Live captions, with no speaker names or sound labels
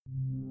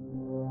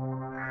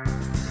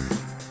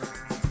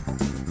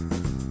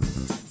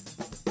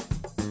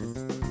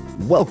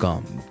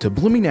Welcome to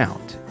Blooming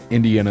Out,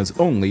 Indiana's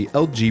only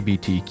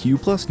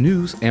LGBTQ plus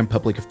news and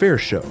public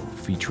affairs show,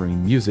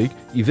 featuring music,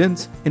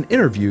 events, and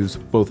interviews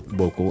both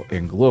local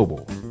and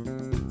global.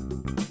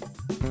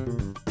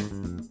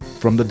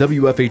 From the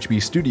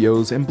WFHB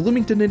studios in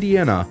Bloomington,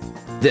 Indiana,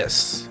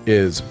 this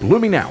is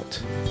Blooming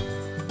Out.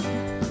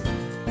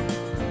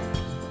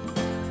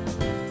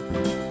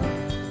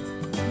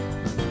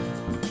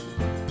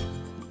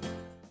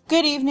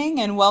 Good evening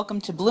and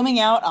welcome to Blooming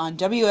Out on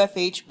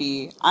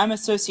WFHB. I'm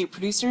Associate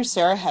Producer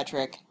Sarah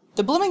Hedrick.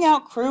 The Blooming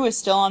Out crew is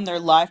still on their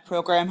live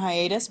program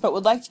hiatus, but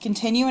would like to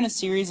continue in a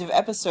series of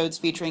episodes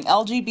featuring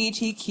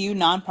LGBTQ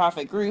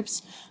nonprofit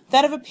groups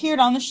that have appeared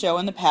on the show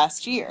in the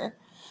past year.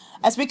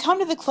 As we come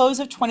to the close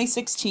of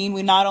 2016,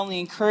 we not only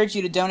encourage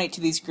you to donate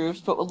to these groups,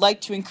 but would like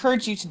to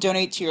encourage you to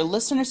donate to your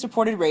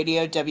listener-supported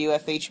radio,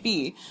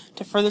 WFHB,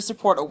 to further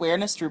support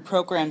awareness through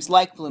programs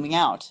like Blooming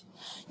Out.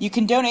 You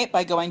can donate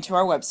by going to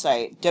our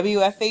website,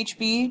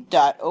 wfhb.org.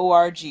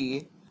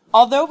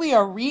 Although we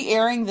are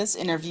re-airing this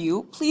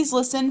interview, please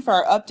listen for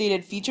our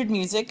updated featured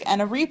music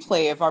and a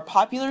replay of our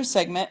popular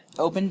segment,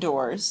 Open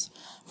Doors.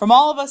 From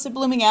all of us at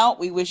Blooming Out,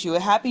 we wish you a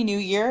happy new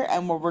year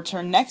and will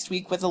return next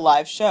week with a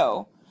live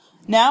show.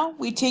 Now,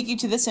 we take you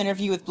to this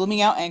interview with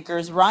Blooming Out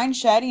anchors Ryan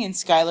Shaddy and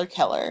Skylar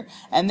Keller,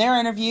 and their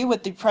interview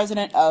with the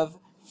president of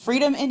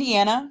Freedom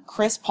Indiana,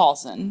 Chris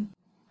Paulson.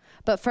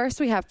 But first,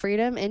 we have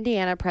Freedom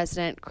Indiana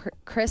President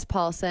Chris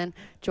Paulson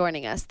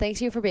joining us.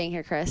 Thanks you for being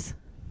here, Chris.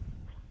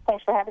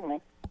 Thanks for having me.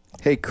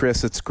 Hey,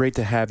 Chris, it's great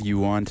to have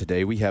you on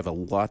today. We have a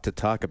lot to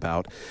talk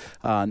about,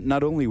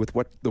 not only with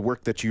the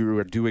work that you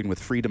are doing with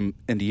Freedom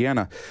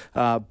Indiana,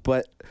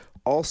 but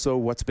also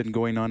what's been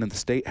going on in the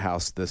State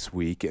House this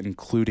week,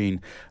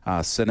 including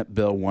Senate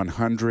Bill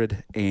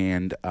 100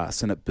 and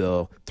Senate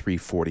Bill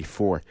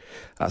 344.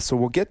 So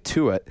we'll get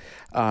to it.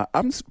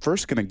 I'm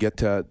first going to get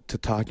to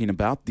talking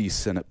about these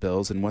Senate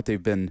bills and what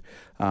they've been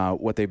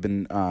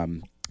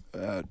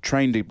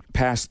trying to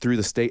pass through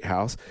the State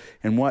House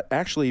and what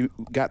actually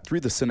got through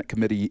the Senate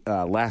committee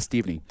last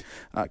evening.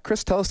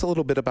 Chris, tell us a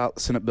little bit about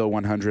Senate Bill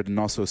 100 and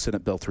also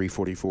Senate Bill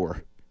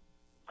 344.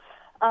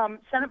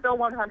 Senate Bill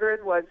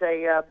 100 was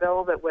a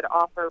bill that would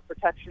offer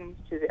protections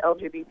to the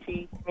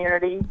LGBT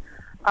community.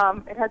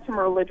 It had some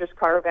religious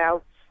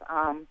carve-outs,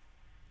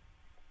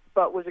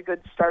 but was a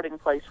good starting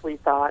place, we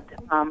thought.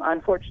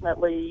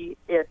 Unfortunately,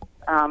 it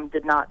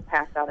did not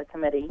pass out of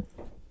committee.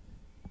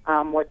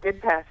 What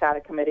did pass out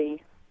of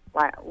committee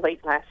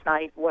late last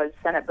night was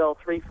Senate Bill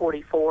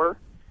 344,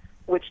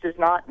 which does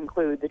not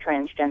include the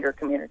transgender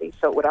community.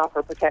 So it would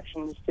offer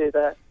protections to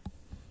the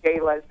gay,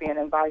 lesbian,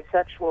 and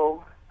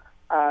bisexual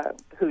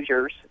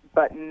Hoosiers,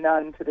 but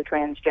none to the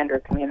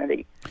transgender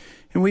community.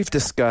 And we've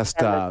discussed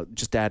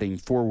just adding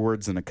 4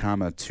 words and a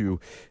comma to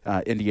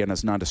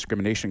Indiana's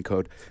non-discrimination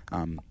code.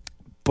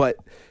 But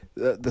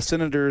the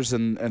senators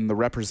and the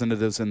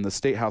representatives in the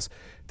State House,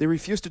 they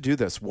refuse to do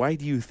this. Why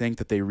do you think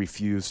that they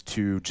refuse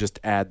to just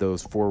add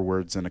those 4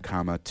 words and a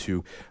comma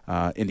to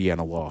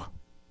Indiana law?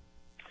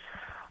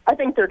 I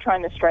think they're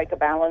trying to strike a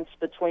balance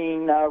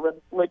between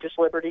religious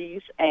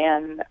liberties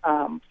and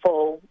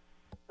full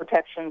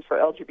protections for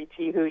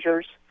LGBT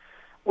Hoosiers.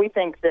 We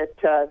think that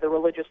the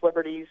religious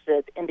liberties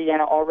that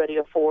Indiana already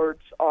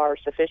affords are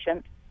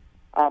sufficient.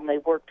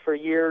 They've worked for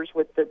years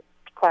with the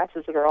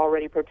classes that are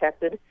already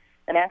protected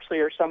and actually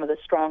are some of the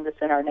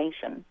strongest in our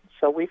nation.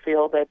 So we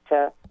feel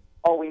that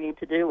all we need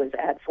to do is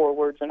add 4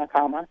 words and a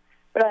comma.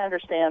 But I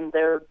understand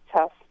their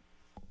tough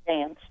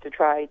stance to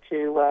try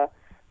to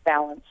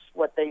balance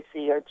what they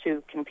see are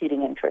 2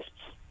 competing interests.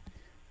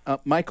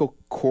 Michael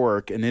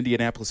Cork, an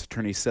Indianapolis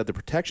attorney, said the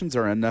protections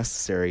are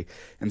unnecessary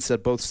and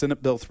said both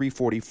Senate Bill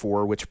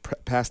 344, which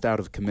passed out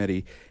of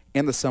committee,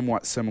 and the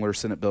somewhat similar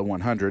Senate Bill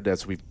 100,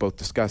 as we've both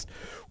discussed,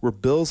 were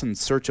bills in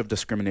search of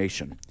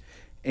discrimination.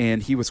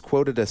 And he was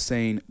quoted as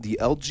saying, the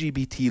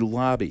LGBT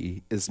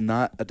lobby is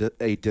not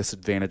a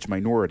disadvantaged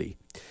minority.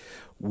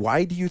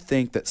 Why do you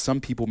think that some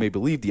people may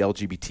believe the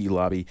LGBT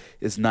lobby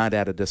is not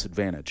at a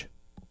disadvantage?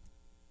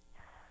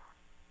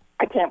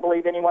 I can't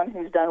believe anyone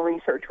who's done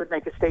research would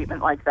make a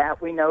statement like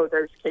that. We know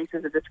there's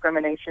cases of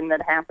discrimination that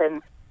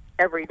happen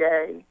every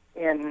day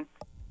in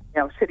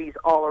cities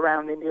all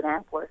around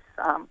Indianapolis.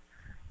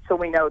 So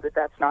we know that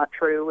that's not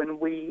true, and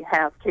we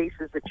have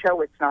cases that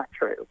show it's not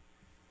true.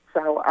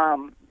 So,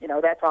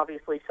 that's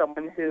obviously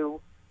someone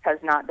who has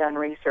not done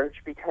research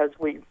because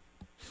we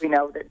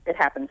know that it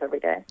happens every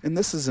day. And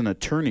this is an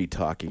attorney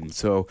talking,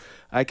 so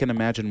I can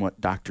imagine what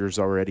doctors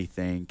already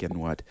think and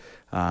what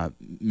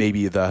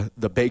maybe the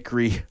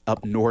bakery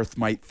up north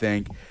might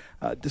think.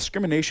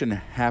 Discrimination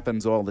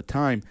happens all the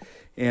time,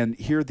 and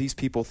here these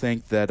people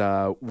think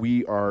that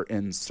we are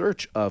in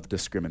search of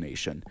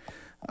discrimination.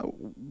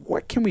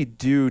 What can we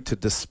do to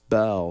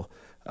dispel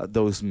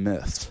those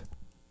myths?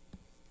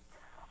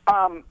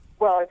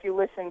 Well, if you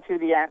listen to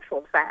the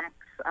actual facts,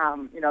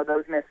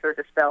 those myths are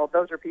dispelled.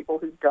 Those are people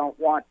who don't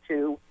want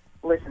to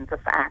listen to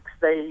facts.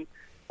 They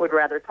would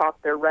rather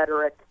talk their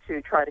rhetoric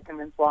to try to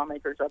convince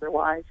lawmakers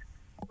otherwise.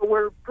 But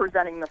we're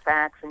presenting the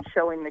facts and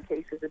showing the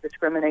cases of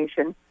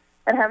discrimination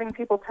and having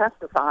people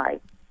testify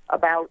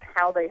about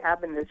how they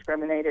have been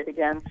discriminated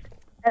against,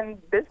 and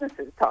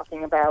businesses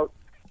talking about,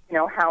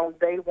 how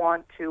they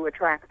want to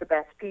attract the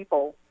best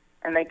people,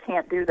 and they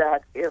can't do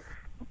that if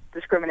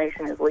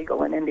discrimination is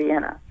legal in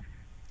Indiana.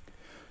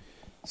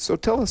 So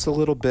tell us a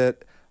little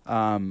bit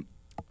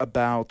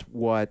about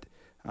what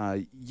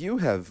you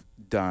have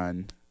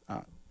done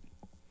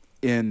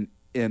as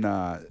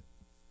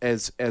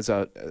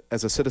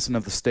a citizen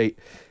of the state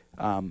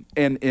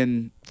and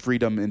in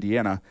Freedom,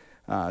 Indiana,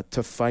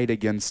 to fight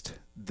against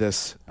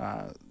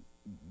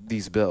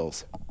these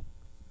bills.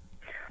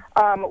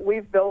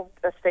 We've built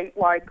a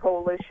statewide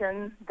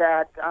coalition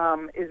that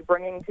is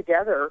bringing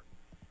together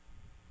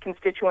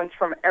constituents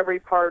from every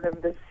part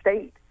of the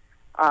state,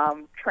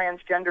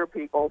 transgender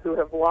people who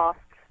have lost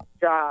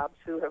jobs,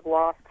 who have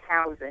lost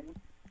housing,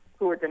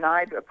 who are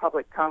denied a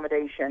public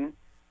accommodation,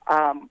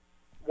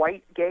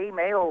 white gay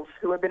males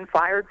who have been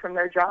fired from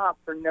their job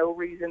for no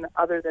reason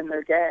other than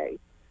they're gay.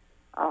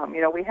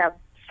 We have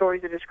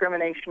stories of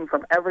discrimination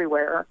from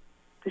everywhere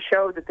to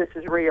show that this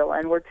is real,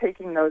 and we're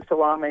taking those to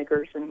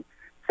lawmakers and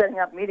setting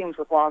up meetings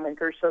with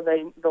lawmakers so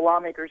the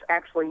lawmakers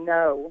actually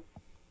know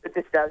that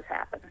this does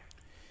happen.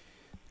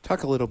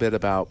 Talk a little bit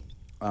about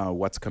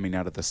what's coming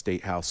out of the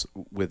State House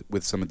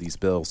with some of these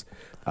bills.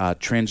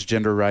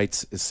 Transgender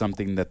rights is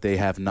something that they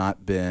have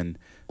not been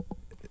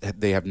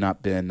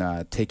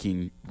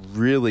taking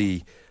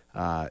really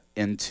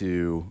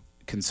into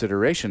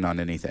consideration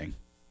on anything.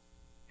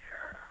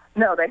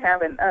 No, they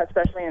haven't,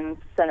 especially in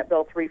Senate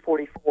Bill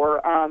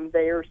 344.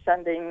 They are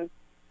sending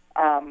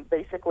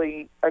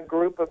basically a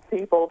group of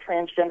people,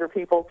 transgender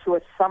people, to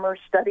a summer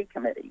study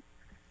committee.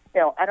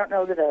 I don't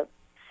know that a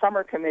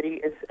summer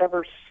committee has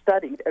ever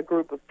studied a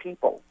group of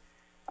people.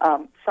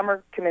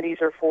 Summer committees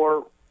are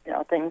for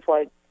things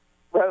like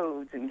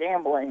roads and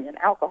gambling and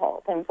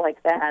alcohol, things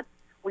like that.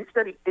 We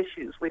study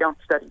issues. We don't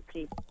study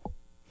people.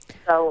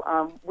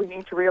 So we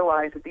need to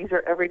realize that these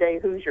are everyday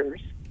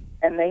Hoosiers,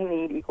 and they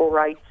need equal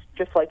rights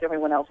just like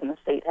everyone else in the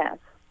state has.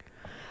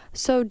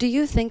 So do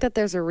you think that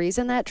there's a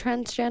reason that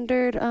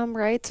transgendered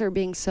rights are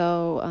being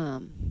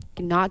so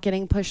not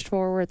getting pushed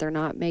forward? They're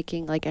not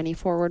making any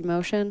forward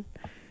motion?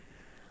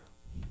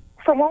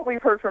 From what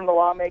we've heard from the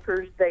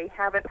lawmakers, they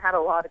haven't had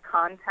a lot of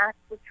contact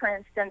with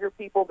transgender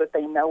people that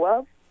they know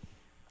of.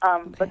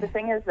 Okay. But the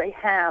thing is, they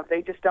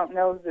just don't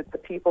know that the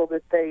people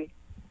that they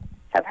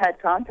have had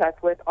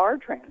contact with are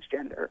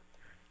transgender.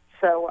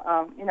 So,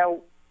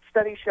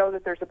 studies show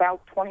that there's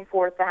about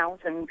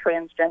 24,000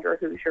 transgender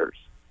Hoosiers.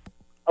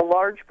 A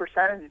large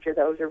percentage of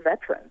those are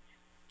veterans.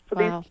 So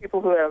Wow. These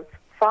people who have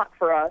fought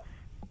for us,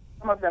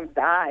 some of them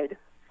died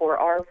for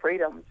our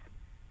freedoms,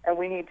 and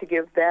we need to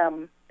give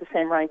them the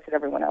same rights that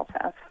everyone else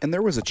has. And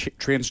there was a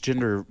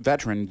transgender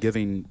veteran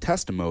giving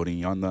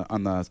testimony on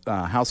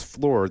the House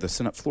floor, the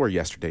Senate floor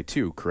yesterday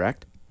too,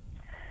 correct?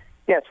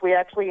 Yes, we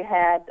actually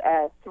had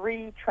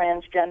 3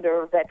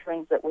 transgender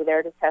veterans that were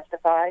there to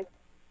testify.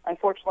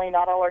 Unfortunately,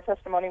 not all our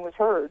testimony was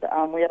heard.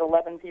 We had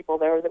 11 people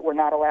there that were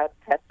not allowed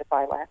to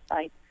testify last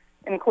night,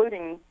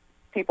 including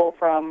people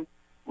from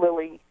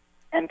Lilly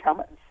and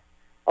Cummins,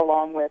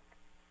 along with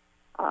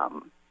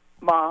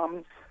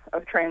moms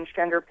of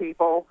transgender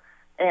people,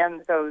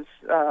 and those.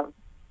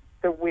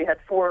 We had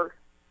 4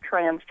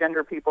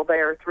 transgender people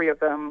there, 3 of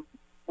them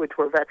which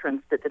were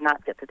veterans that did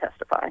not get to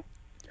testify.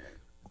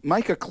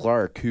 Micah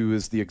Clark, who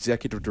is the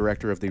executive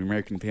director of the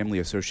American Family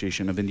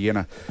Association of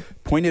Indiana,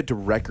 pointed to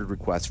record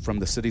requests from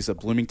the cities of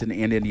Bloomington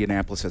and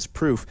Indianapolis as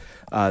proof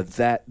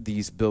that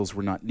these bills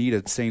were not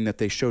needed, saying that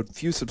they showed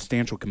few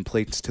substantial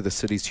complaints to the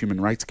city's human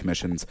rights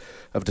commissions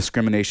of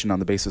discrimination on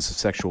the basis of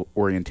sexual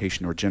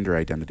orientation or gender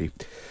identity.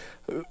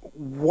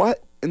 What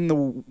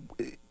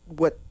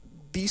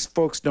these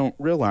folks don't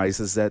realize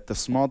is that the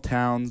small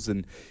towns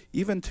and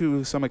even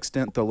to some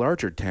extent the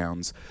larger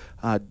towns,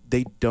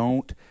 they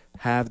don't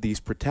have these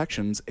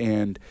protections,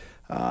 and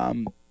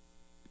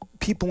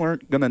people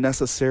aren't going to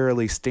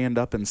necessarily stand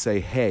up and say,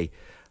 hey,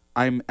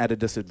 I'm at a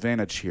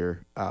disadvantage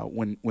here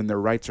when their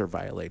rights are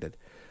violated.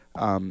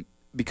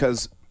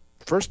 Because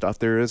first off,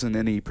 there isn't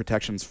any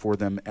protections for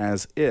them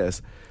as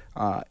is.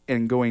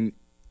 And going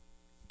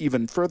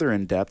even further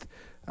in depth,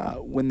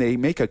 when they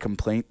make a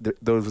complaint,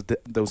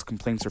 those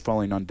complaints are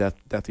falling on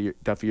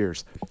deaf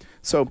ears.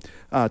 So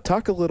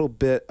talk a little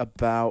bit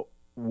about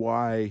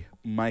why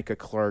Micah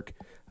Clark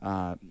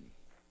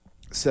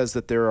says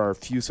that there are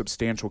few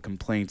substantial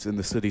complaints in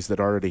the cities that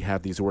already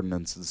have these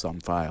ordinances on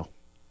file.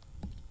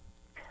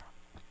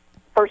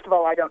 First of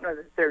all, I don't know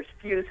that there's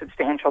few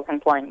substantial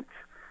complaints,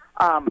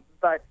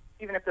 but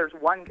even if there's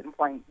one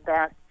complaint,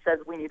 that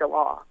says we need a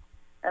law.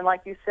 And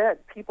like you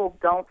said, people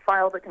don't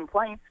file the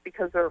complaints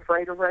because they're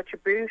afraid of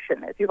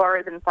retribution. If you've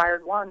already been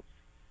fired once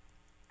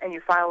and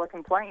you file a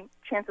complaint,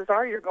 chances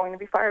are you're going to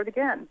be fired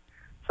again.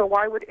 So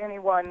why would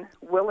anyone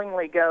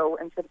willingly go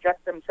and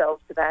subject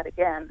themselves to that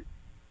again?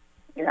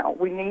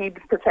 We need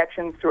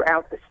protections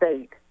throughout the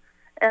state.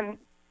 And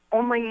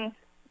only,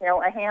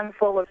 a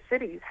handful of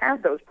cities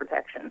have those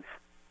protections.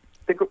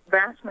 The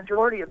vast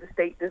majority of the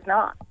state does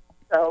not.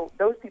 So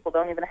those people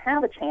don't even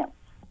have a chance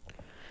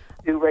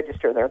to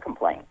register their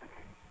complaint.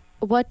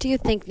 what do you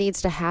think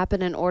needs to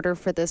happen in order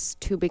for this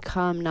to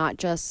become not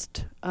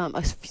just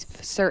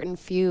certain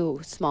few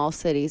small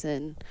cities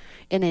in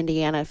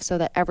Indiana, so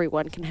that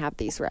everyone can have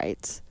these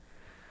rights?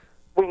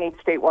 We need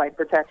statewide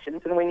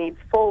protections, and we need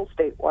full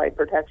statewide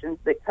protections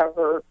that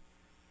cover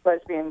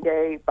lesbian,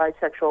 gay,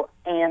 bisexual,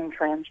 and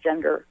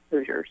transgender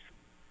Hoosiers.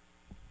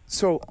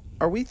 So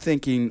are we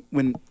thinking,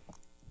 when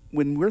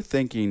we're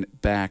thinking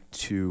back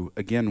to,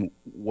 again,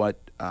 what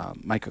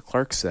Micah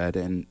Clark said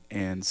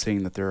and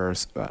saying that there are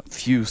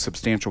few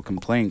substantial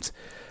complaints,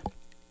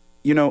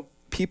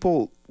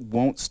 people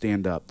won't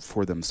stand up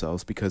for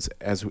themselves because,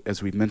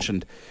 as we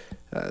mentioned,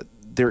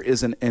 there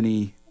isn't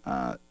any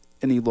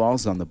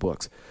laws on the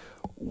books.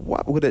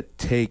 What would it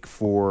take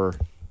or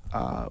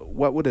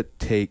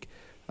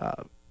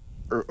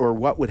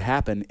what would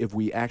happen if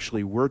we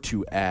actually were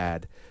to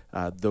add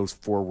those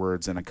 4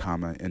 words and a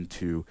comma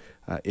into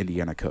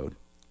Indiana code?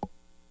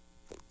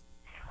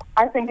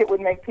 I think it would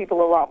make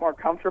people a lot more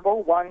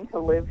comfortable, 1, to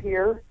live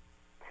here,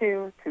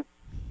 2, to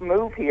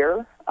move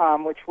here,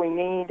 which we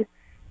need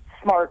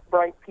smart,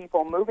 bright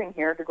people moving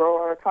here to grow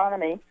our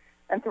economy,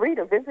 and 3,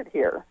 to visit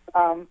here.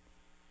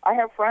 I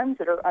have friends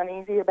that are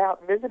uneasy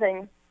about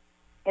visiting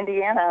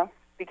Indiana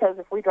because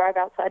if we drive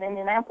outside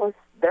Indianapolis,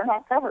 they're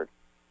not covered.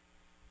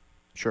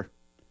 Sure.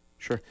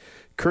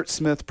 Kurt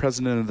Smith,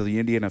 president of the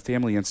Indiana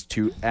Family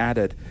Institute,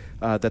 added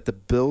that the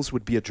bills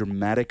would be a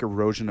dramatic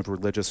erosion of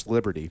religious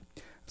liberty.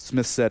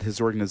 Smith said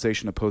his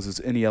organization opposes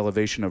any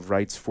elevation of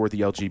rights for the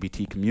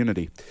LGBT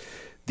community.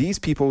 These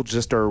people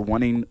just are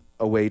wanting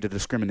a way to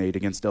discriminate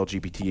against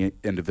LGBT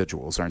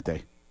individuals, aren't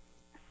they?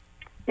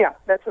 Yeah,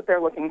 that's what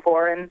they're looking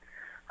for. And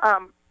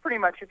pretty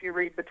much if you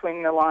read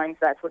between the lines,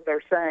 that's what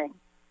they're saying.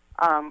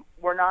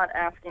 We're not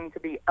asking to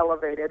be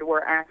elevated.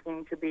 We're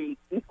asking to be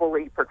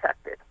equally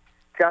protected,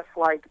 just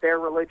like their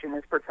religion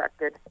is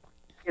protected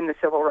in the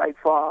civil rights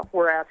law.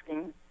 We're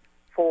asking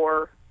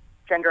for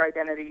gender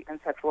identity and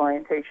sexual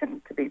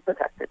orientation to be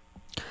protected.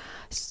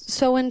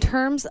 So in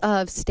terms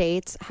of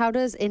states, how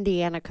does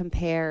Indiana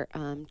compare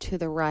to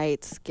the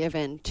rights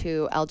given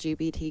to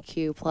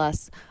LGBTQ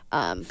plus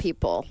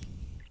people?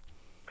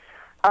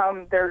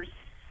 There's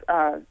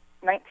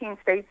 19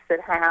 states that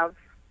have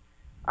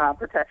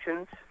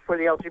protections for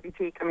the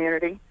LGBT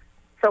community.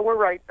 So we're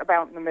right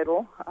about in the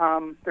middle.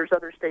 There's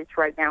other states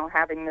right now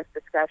having this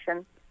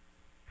discussion.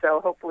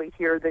 So hopefully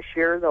here this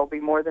year there'll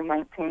be more than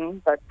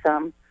 19. But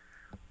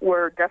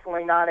we're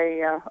definitely not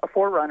a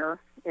forerunner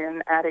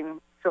in adding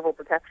civil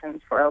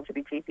protections for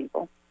LGBT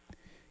people.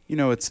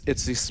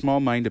 It's these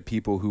small-minded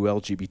people who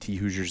LGBT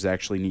Hoosiers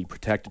actually need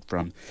protected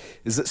from.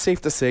 Is it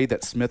safe to say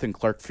that Smith and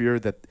Clark fear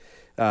that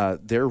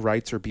their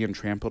rights are being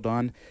trampled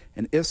on?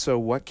 And if so,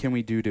 what can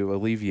we do to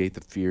alleviate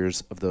the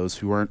fears of those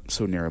who aren't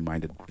so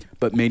narrow-minded,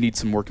 but may need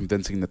some more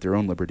convincing that their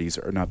own liberties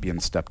are not being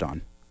stepped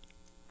on?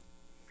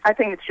 I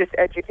think it's just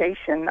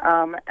education.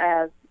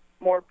 As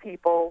more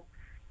people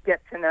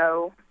get to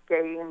know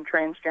gay and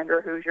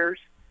transgender Hoosiers,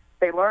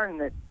 they learn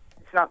that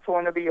it's not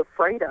someone to be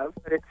afraid of,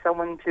 but it's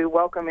someone to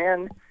welcome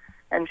in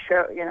and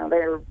show,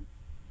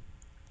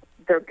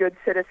 they're good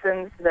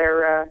citizens,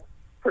 they're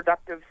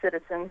productive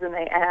citizens, and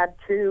they add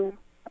to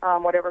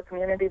whatever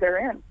community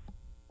they're in.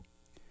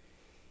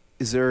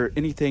 Is there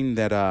anything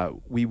that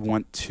we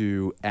want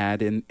to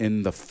add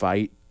in the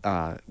fight?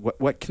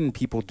 What can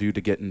people do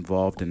to get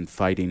involved in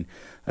fighting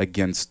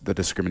against the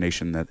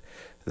discrimination that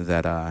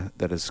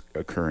is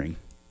occurring?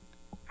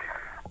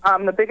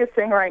 The biggest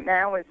thing right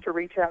now is to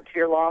reach out to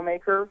your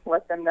lawmaker,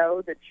 let them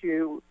know that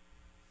you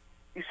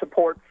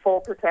support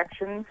full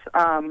protections.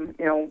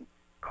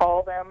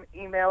 Call them,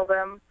 email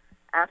them,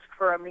 ask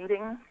for a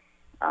meeting.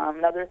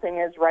 Another thing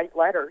is write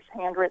letters.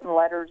 Handwritten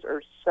letters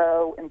are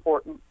so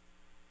important.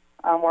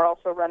 We're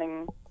also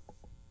running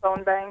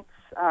phone banks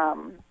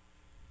 5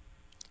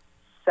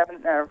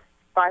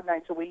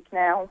 nights a week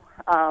now.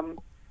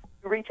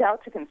 Reach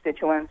out to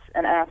constituents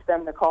and ask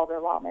them to call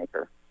their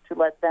lawmaker to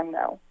let them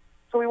know.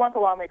 So we want the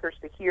lawmakers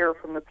to hear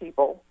from the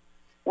people.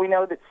 We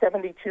know that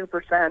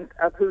 72%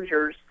 of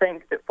Hoosiers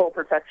think that full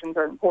protections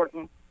are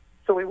important.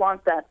 So we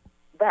want that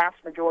vast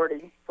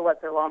majority to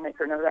let their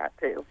lawmaker know that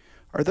too.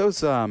 Are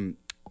those,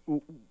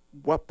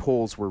 what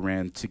polls were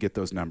ran to get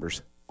those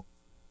numbers?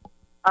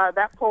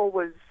 That poll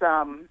was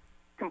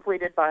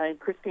completed by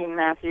Christine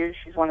Matthews.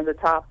 She's one of the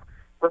top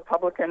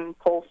Republican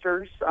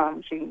pollsters.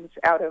 She's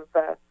out of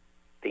the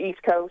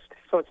East Coast,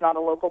 so it's not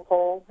a local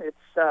poll. It's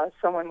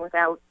someone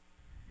without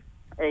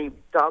a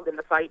dog in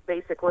the fight,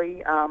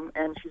 basically,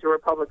 and she's a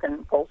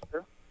Republican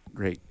pollster.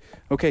 Great.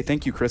 Okay,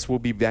 thank you, Chris. We'll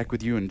be back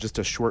with you in just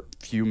a short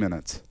few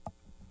minutes.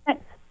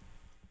 Thanks.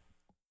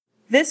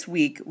 This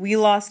week, we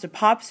lost a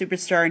pop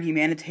superstar and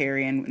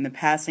humanitarian in the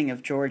passing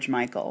of George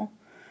Michael.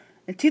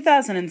 In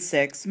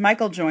 2006,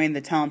 Michael joined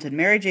the talented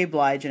Mary J.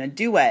 Blige in a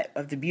duet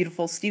of the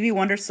beautiful Stevie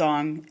Wonder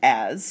song,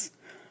 As,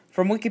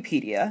 from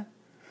Wikipedia.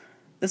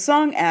 The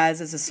song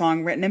As is a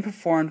song written and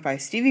performed by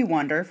Stevie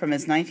Wonder from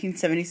his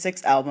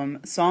 1976 album,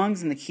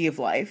 Songs in the Key of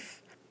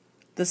Life.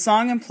 The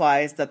song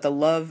implies that the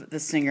love the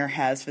singer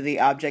has for the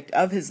object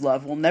of his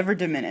love will never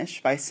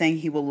diminish by saying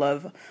he will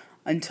love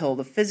until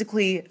the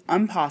physically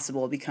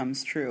impossible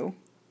becomes true.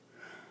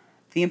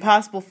 The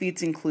impossible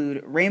feats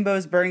include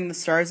rainbows burning the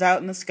stars out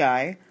in the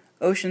sky,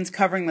 oceans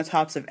covering the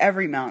tops of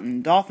every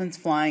mountain, dolphins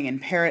flying, and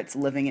parrots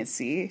living at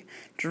sea,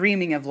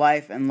 dreaming of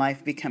life and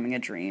life becoming a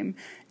dream,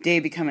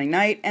 day becoming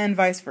night, and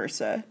vice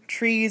versa,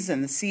 trees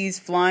and the seas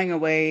flying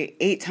away,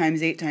 8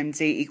 times 8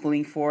 times 8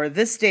 equaling 4,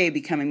 this day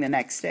becoming the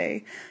next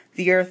day,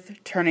 the earth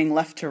turning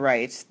left to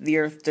right, the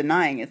earth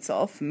denying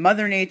itself,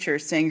 Mother Nature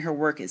saying her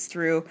work is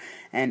through,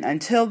 and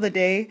until the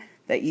day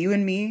that you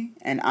and me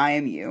and I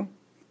am you.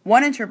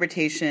 One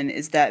interpretation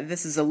is that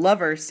this is a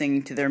lover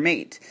singing to their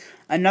mate.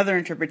 Another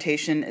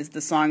interpretation is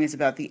the song is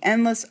about the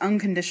endless,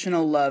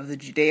 unconditional love the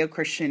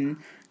Judeo-Christian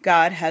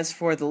God has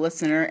for the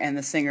listener and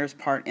the singer's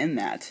part in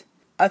that.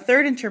 A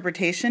third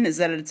interpretation is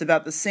that it's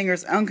about the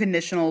singer's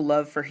unconditional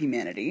love for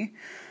humanity.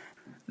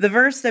 The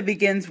verse that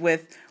begins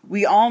with,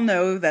 "We all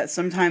know that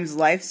sometimes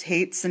life's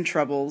hates and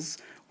troubles,"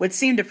 would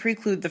seem to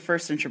preclude the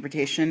first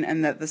interpretation,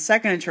 and that the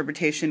second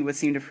interpretation would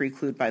seem to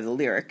preclude by the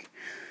lyric.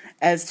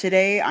 "As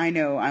today I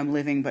know I'm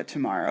living but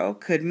tomorrow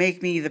could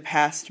make me the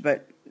past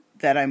but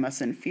that I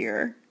mustn't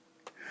fear."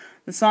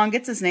 The song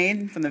gets its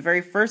name from the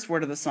very first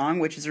word of the song,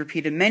 which is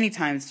repeated many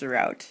times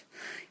throughout.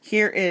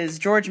 Here is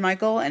George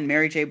Michael and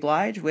Mary J.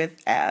 Blige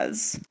with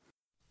As.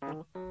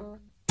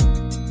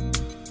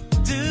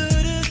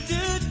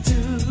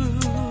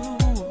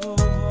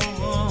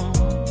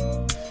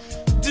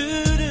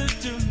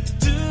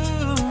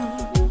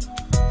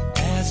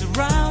 As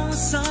around the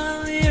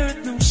sun, the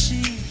earth knows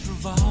she's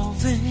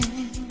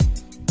revolving,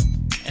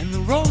 and the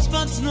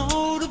rosebuds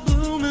know to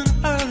bloom in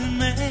early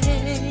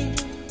May.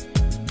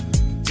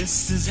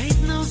 Just as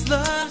hate knows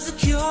love's a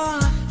cure,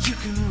 you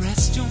can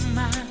rest your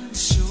mind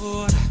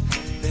assured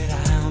that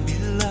I'll be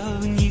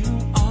loving you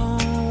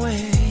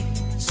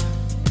always.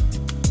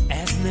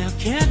 As now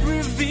can't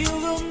reveal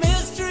the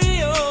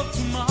mystery of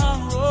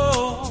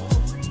tomorrow,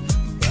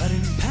 but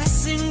in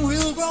passing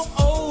we'll grow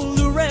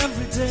older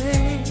every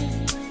day.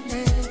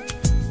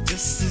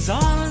 Just as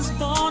all is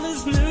born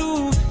is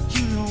new,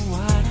 you know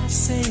what I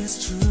say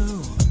is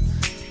true,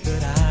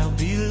 that I'll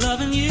be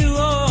loving you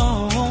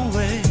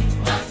always.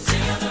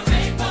 Until the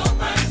rainbow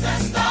burns the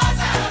stars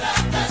out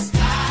of the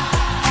sky.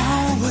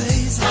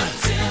 Always.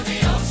 Until the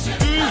ocean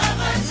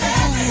covers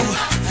every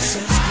mountain. I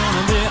said it's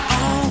gonna be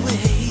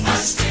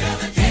always. Until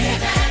the day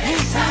that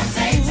 8 times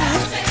 8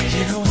 times 8.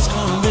 You know it's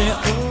gonna be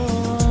always.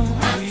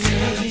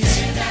 Until the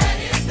day that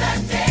is the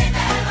day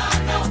that I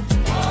know.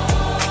 Oh.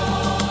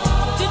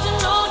 Did you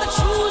know that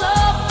true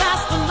love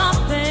lasts for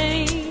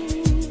nothing?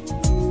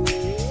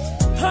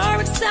 Her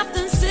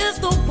acceptance is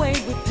the way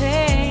we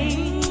pay.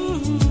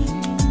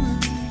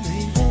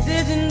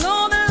 Did you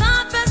know that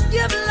life has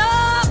given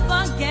love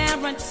a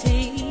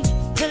guarantee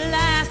to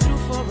last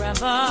through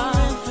forever?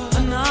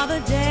 Another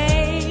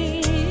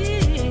day.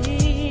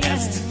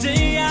 As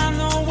today I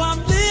know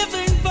I'm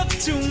living but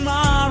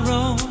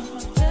tomorrow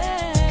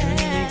could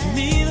make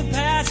me the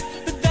past,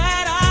 but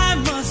that I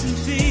mustn't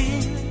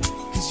fear,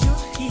 'cause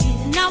you're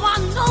here. Now I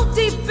know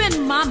deep in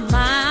my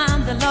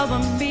mind the love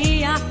of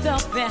me I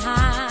felt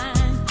behind,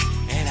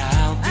 and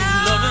I'll be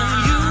loving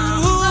you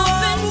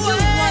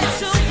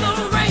until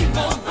the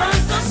rainbow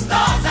burns the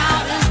stars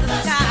out in the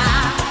sky.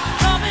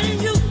 Loving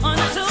you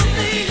until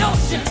the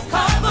ocean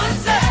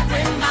covers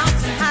every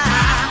mountain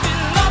high.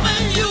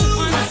 Loving you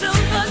until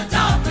the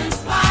dolphins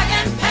fly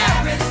and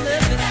parrots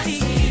live at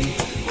sea.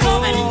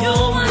 Loving you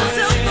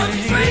until the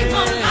dream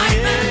of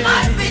life and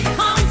life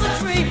becomes a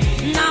dream.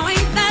 Now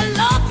ain't that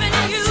loving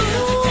you?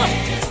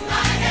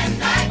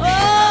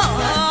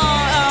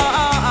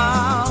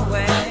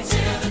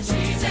 Until the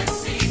trees and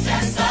seas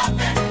just up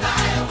and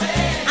fly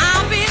away.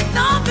 I'll be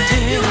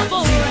loving you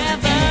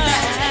forever.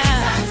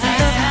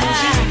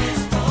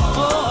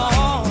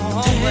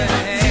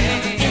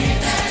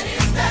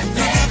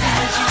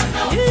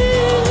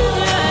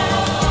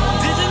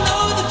 Did you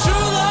know that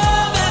true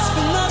love asks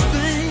for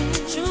nothing?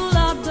 True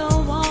love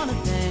don't want a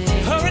thing.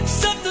 Her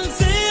acceptance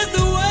is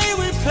the way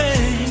we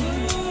pay.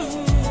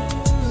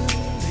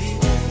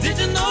 Did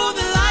you know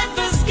that life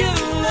has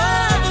given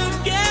love a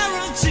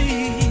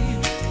guarantee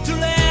to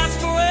last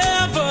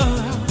forever?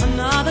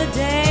 Another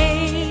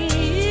day.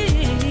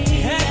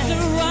 As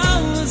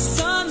around the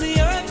sun,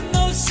 the earth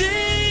knows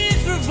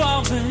she's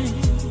revolving,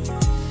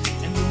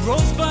 and the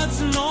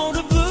rosebuds know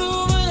to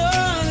bloom in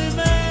early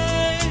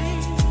May.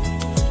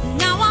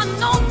 Now I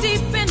know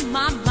deep in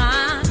my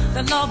mind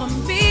the love of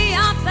me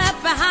I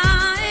left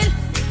behind,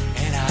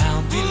 and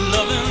I'll be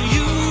loving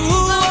you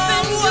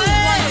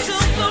always.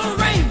 Until the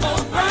rainbow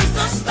burns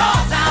the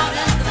stars out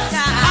in the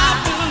sky. I'll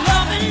be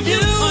loving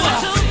you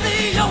until the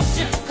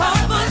ocean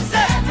covers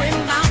every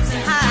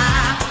mountain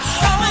high.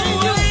 Loving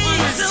you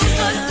until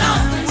the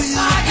dolphins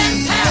fly and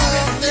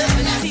parrots live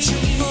at sea.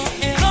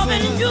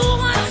 Loving you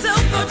until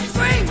the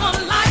dream of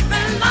life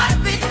and life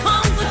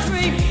becomes a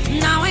dream.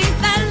 Now ain't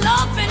that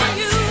loving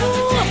you?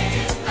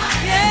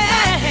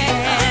 Yeah.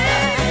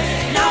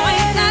 Now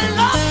ain't that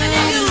loving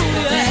you?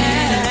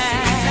 Yeah.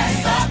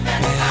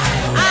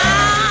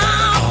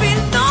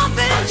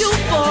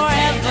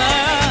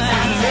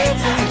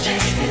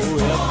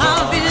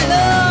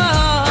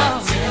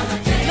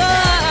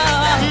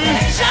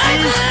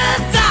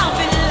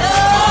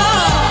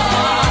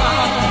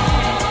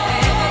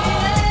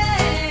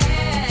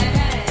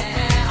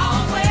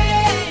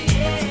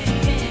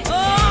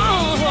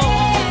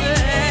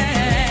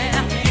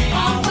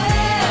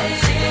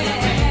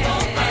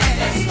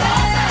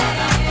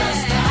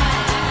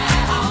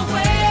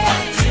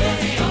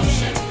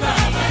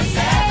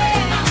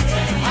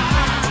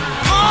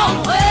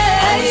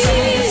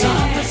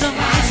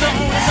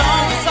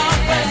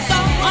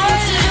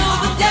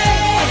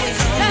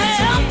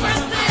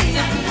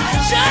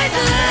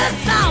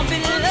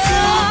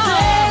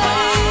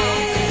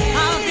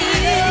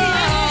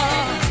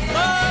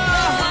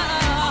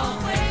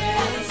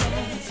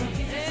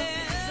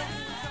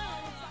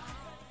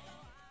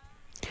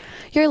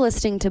 You're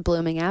listening to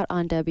Blooming Out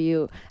on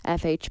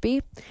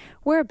WFHB.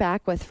 We're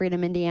back with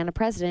Freedom Indiana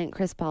President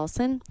Chris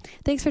Paulson.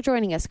 Thanks for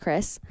joining us,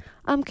 Chris.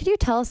 Could you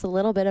tell us a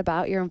little bit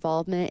about your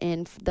involvement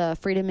in the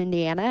Freedom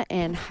Indiana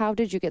and how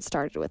did you get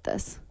started with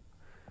this?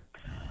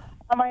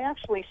 I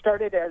actually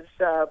started as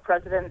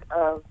president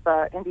of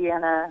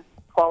Indiana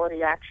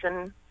Quality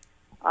Action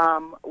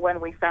when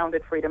we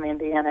founded Freedom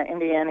Indiana.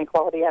 Indiana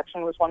Quality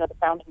Action was one of the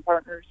founding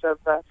partners of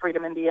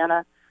Freedom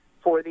Indiana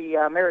for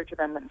the marriage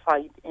amendment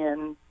fight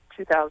in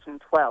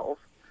 2012.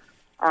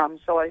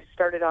 So I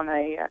started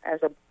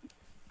as a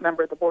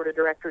member of the board of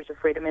directors of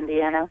Freedom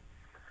Indiana,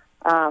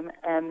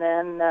 and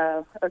then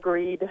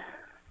agreed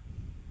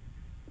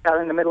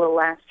about in the middle of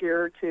last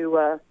year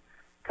to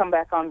come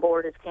back on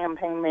board as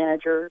campaign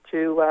manager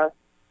to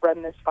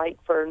run this fight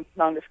for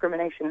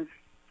non-discrimination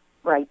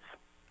rights.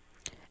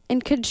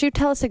 And could you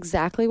tell us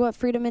exactly what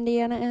Freedom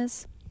Indiana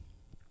is?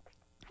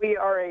 We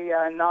are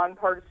a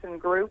nonpartisan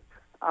group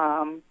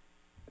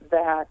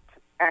that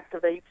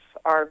activates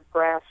our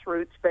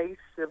grassroots base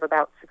of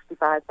about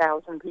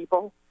 65,000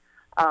 people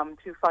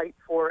to fight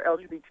for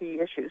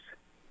LGBT issues.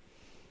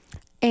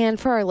 And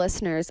for our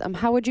listeners,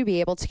 how would you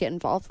be able to get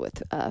involved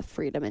with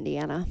Freedom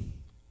Indiana?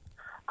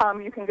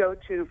 You can go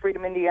to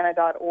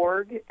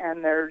freedomindiana.org,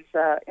 and there's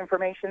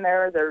information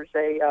there. There's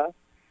a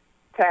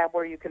tab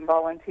where you can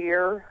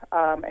volunteer,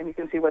 and you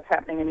can see what's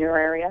happening in your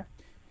area.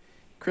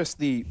 Chris,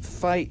 the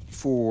fight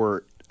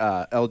for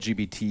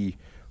LGBT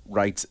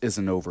rights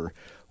isn't over.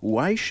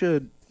 Why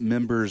should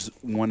members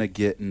want to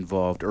get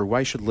involved, or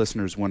why should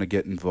listeners want to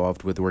get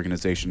involved with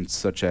organizations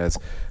such as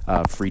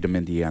Freedom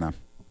Indiana?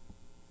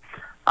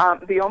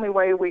 The only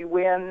way we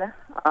win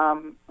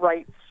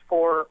rights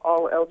for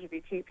all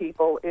LGBT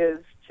people is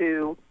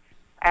to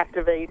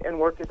activate and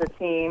work as a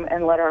team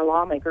and let our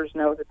lawmakers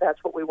know that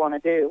that's what we want to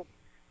do.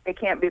 It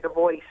can't be the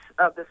voice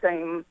of the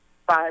same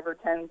 5 or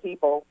 10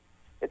 people.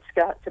 It's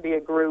got to be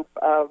a group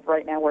of,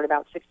 right now we're at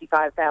about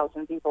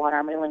 65,000 people on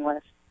our mailing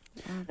list.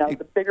 Now,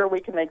 the bigger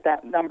we can make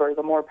that number,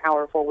 the more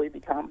powerful we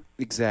become.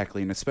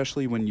 Exactly, and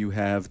especially when you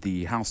have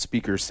the House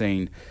Speaker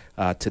saying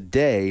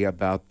today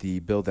about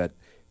the bill that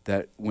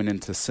went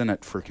into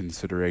Senate for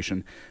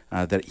consideration,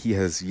 that he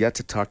has yet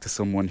to talk to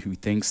someone who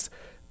thinks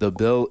the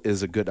bill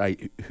is a good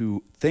idea,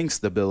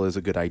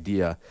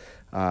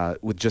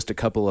 with just a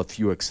couple of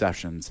few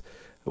exceptions.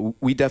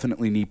 We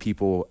definitely need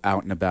people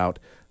out and about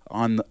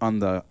on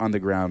the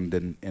ground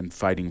and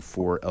fighting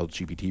for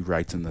LGBT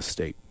rights in the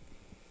state.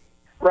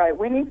 Right.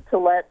 We need to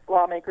let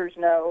lawmakers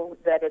know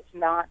that it's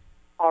not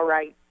all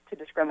right to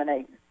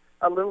discriminate.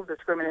 A little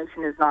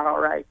discrimination is not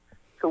all right.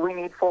 So we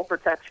need full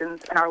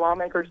protections, and our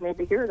lawmakers need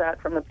to hear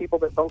that from the people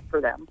that vote for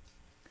them.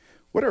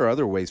 What are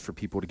other ways for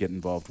people to get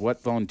involved?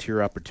 What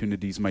volunteer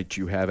opportunities might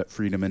you have at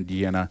Freedom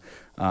Indiana?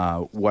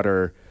 What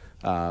are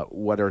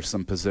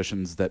some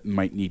positions that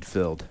might need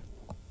filled?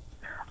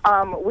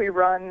 We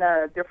run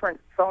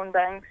different phone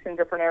banks in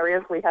different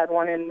areas. We had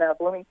one in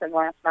Bloomington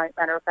last night,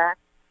 matter of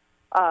fact.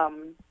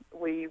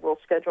 We will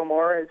schedule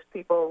more as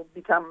people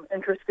become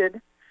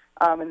interested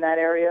in that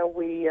area.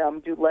 We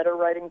do letter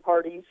writing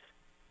parties.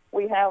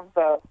 We have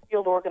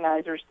field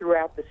organizers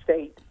throughout the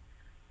state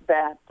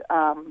that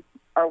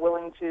are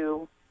willing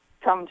to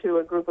come to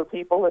a group of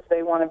people if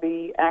they want to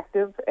be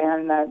active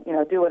and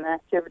do an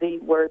activity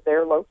where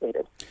they're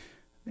located.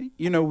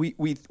 You know,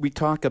 we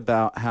talk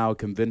about how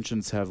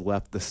conventions have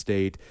left the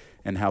state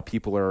and how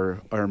people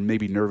are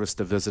maybe nervous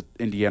to visit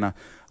Indiana.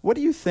 What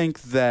do you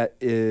think that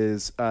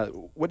is?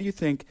 What do you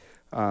think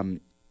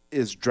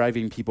is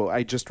driving people?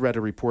 I just read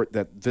a report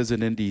that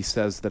Visit Indy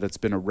says that it's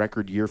been a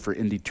record year for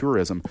Indy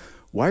tourism.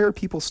 Why are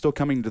people still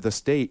coming to the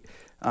state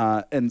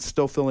and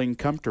still feeling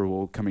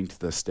comfortable coming to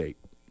the state?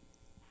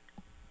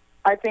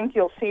 I think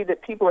you'll see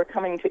that people are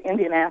coming to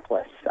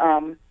Indianapolis,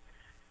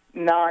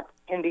 not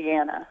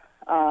Indiana.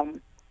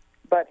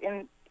 But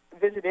in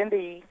Visit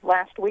Indy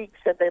last week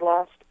said they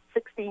lost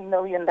 $60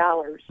 million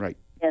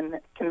in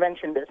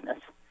convention business.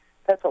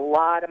 That's a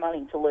lot of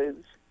money to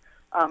lose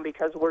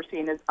because we're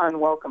seen as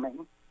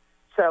unwelcoming.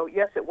 So,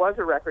 yes, it was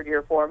a record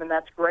year for them, and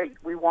that's great.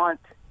 We want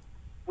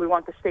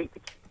the state to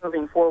keep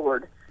moving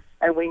forward,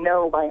 and we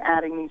know by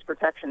adding these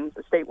protections,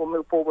 the state will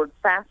move forward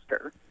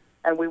faster,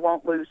 and we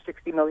won't lose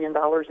 $60 million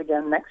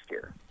again next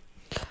year.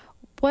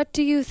 What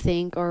do you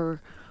think,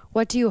 or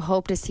what do you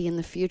hope to see in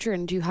the future,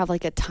 and do you have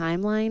like a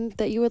timeline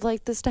that you would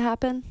like this to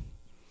happen?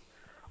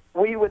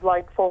 We would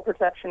like full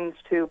protections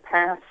to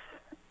pass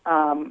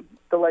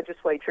the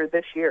legislature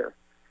this year.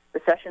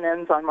 The session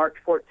ends on March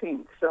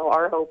 14th, so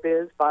our hope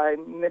is by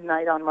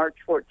midnight on March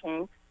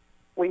 14th,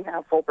 we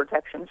have full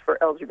protections for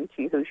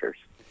LGBT Hoosiers.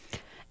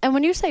 And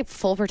when you say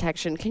full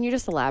protection, can you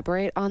just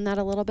elaborate on that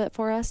a little bit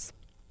for us?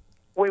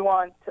 We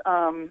want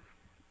the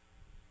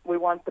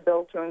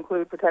bill to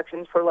include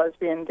protections for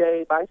lesbian,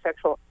 gay,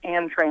 bisexual,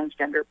 and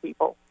transgender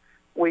people.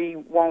 We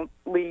won't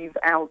leave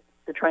out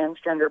the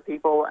transgender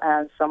people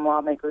as some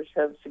lawmakers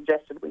have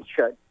suggested we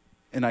should.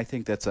 And I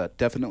think that's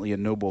definitely a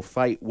noble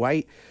fight.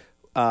 Why,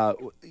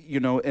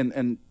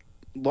 and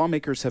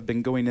lawmakers have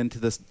been going into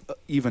this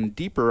even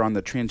deeper on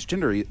the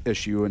transgender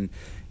issue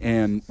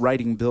and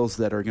writing bills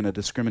that are going to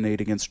discriminate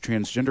against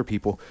transgender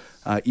people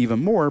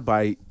even more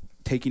by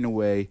taking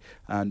away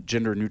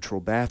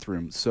gender-neutral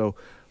bathrooms. So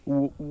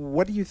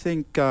what do you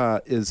think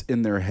is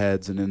in their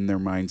heads and in their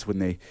minds when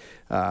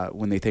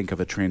they think of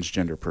a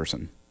transgender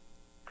person?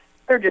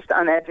 They're just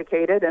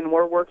uneducated, and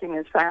we're working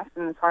as fast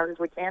and as hard as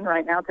we can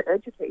right now to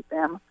educate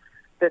them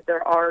that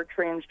there are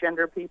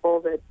transgender people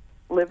that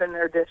live in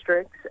their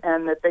districts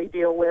and that they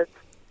deal with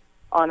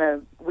on a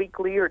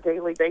weekly or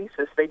daily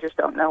basis. They just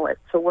don't know it.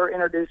 So we're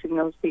introducing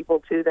those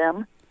people to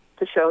them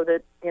to show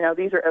that,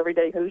 these are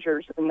everyday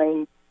Hoosiers and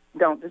they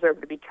don't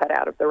deserve to be cut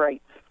out of the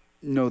rights.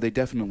 No, they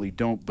definitely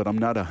don't, but I'm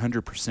not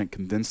 100%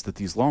 convinced that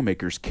these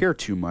lawmakers care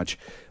too much,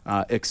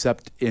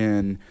 except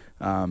in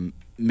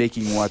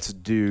making what's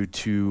due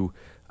to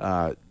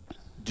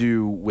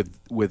do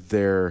with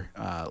their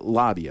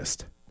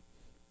lobbyist.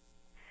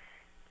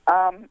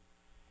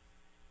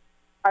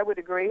 I would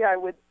agree. I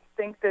would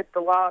think that the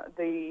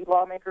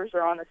lawmakers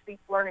are on a steep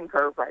learning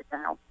curve right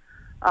now.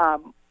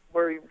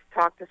 We've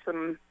talked to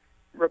some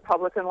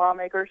Republican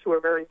lawmakers who are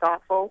very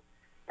thoughtful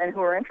and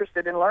who are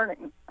interested in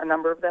learning. A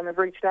number of them have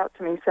reached out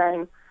to me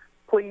saying,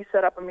 please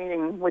set up a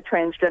meeting with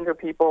transgender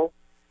people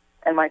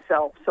and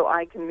myself so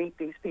I can meet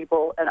these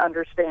people and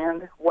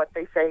understand what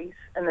they face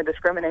and the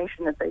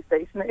discrimination that they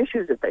face and the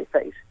issues that they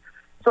face.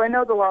 So I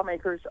know the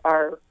lawmakers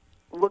are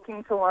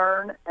looking to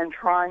learn and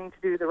trying to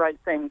do the right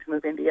thing to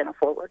move Indiana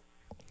forward.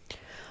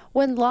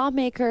 When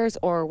lawmakers,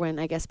 or when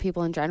I guess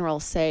people in general,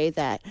 say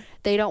that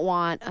they don't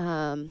want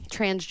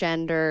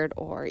transgendered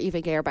or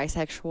even gay or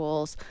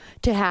bisexuals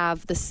to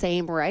have the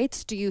same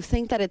rights, do you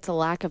think that it's a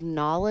lack of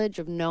knowledge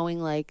of knowing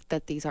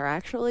that these are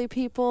actually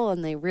people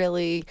and they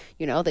really,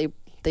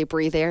 they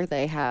breathe air,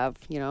 they have,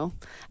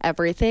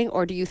 everything?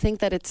 Or do you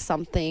think that it's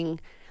something,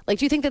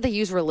 do you think that they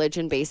use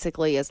religion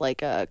basically as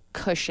a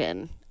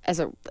cushion,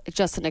 as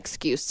just an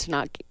excuse to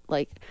not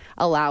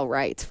allow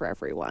rights for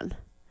everyone?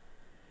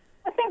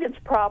 I think it's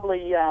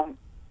probably a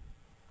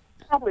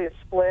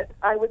split.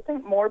 I would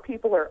think more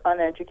people are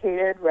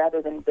uneducated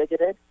rather than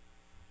bigoted.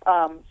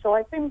 So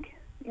I think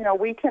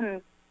we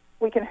can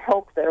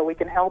help there. We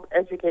can help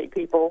educate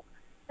people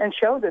and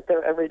show that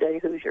they're everyday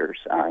Hoosiers.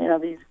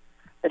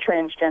 The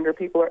transgender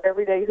people are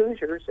everyday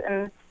Hoosiers,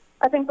 and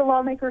I think the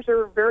lawmakers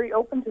are very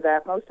open to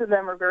that. Most of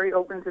them are very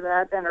open to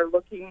that and are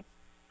looking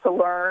to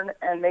learn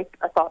and make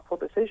a thoughtful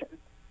decision.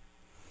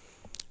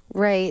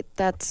 Right.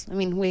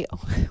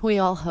 We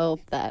all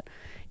hope that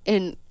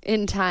in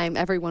time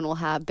everyone will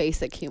have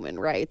basic human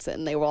rights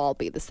and they will all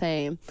be the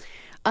same.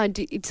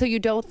 Do you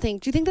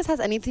think this has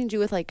anything to do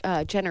with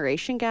a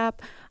generation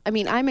gap? I'm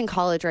in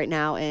college right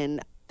now, and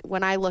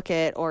when I look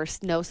at or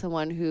know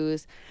someone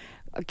who's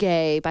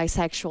gay,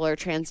 bisexual, or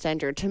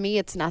transgender, to me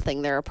it's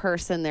nothing. They're a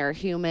person, they're a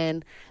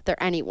human,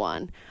 they're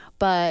anyone.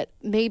 But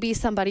maybe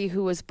somebody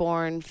who was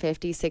born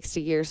 50,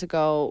 60 years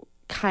ago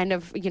kind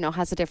of,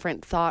 has a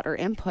different thought or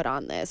input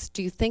on this.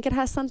 Do you think it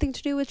has something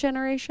to do with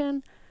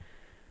generation?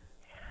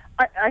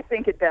 I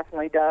think it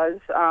definitely does.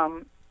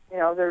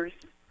 There's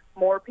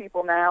more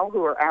people now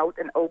who are out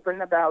and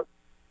open about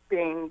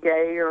being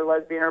gay or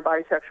lesbian or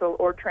bisexual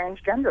or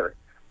transgender.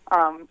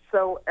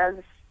 So as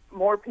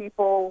more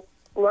people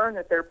learn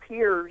that their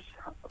peers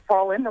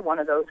fall into one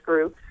of those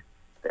groups,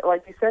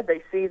 like you said,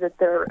 they see that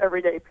they're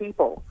everyday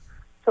people.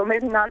 So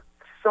maybe not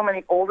so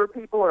many older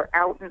people are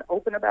out and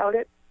open about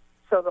it,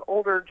 so the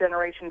older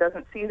generation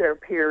doesn't see their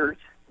peers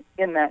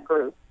in that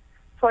group.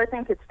 So I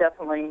think it's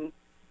definitely,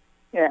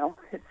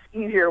 it's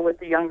easier with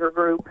the younger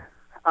group,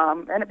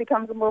 and it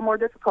becomes a little more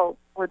difficult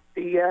with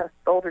the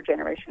older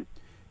generation.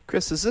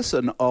 Chris, is this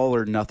an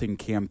all-or-nothing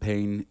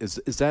campaign? Is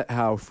that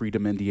how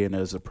Freedom Indiana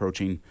is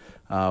approaching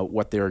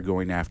what they're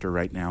going after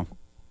right now?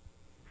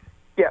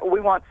 Yeah, we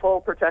want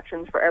full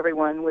protections for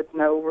everyone with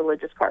no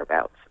religious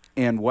carve-outs.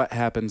 And what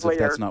happens if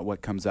that's not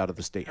what comes out of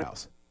the State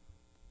House?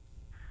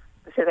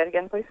 Say that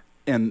again, please.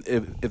 And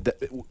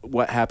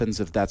what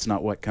happens if that's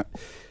not what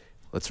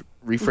let's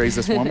rephrase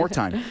this one more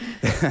time.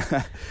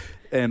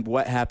 And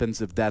what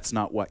happens if that's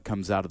not what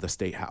comes out of the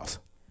State House?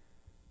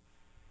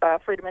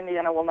 Freedom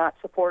Indiana will not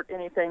support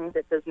anything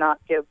that does not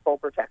give full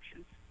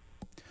protections.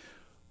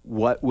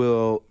 What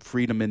will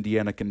Freedom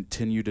Indiana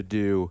continue to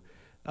do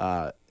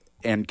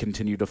and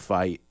continue to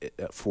fight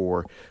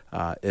for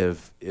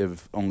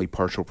if only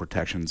partial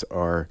protections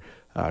are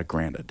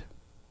granted?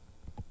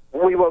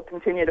 We will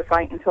continue to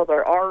fight until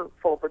there are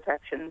full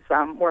protections.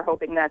 We're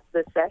hoping that's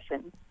this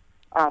session.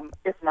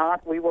 If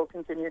not, we will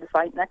continue to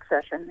fight next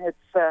session.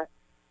 It's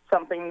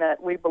something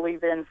that we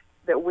believe in,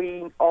 that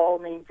we all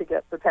need to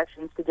get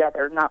protections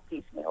together, not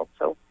piecemeal.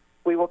 So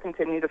we will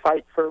continue to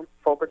fight for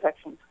full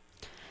protections.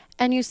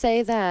 And you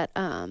say that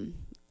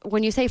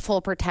when you say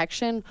full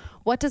protection,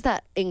 what does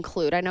that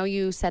include? I know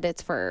you said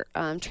it's for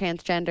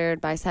transgendered,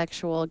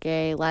 bisexual,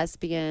 gay,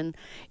 lesbian.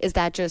 Is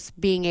that just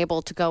being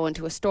able to go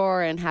into a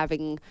store and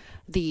having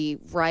the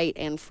right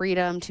and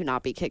freedom to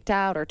not be kicked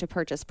out or to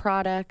purchase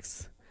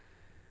products?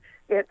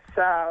 It's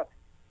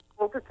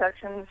full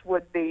protections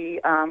would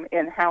be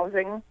in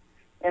housing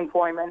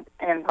employment,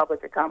 and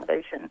public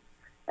accommodation.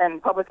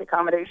 And public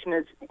accommodation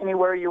is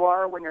anywhere you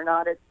are when you're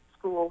not at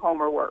school,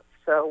 home, or work.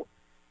 So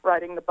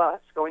riding the bus,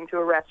 going to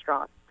a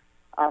restaurant,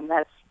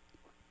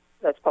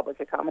 that's public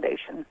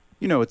accommodation.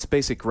 You know, it's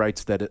basic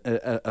rights that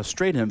a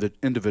straight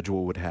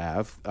individual would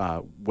have,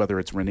 whether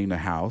it's renting a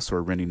house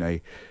or renting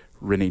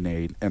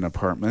an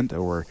apartment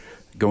or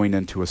going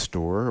into a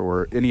store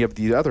or any of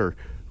the other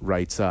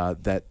rights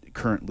that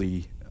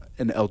currently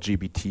an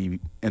LGBT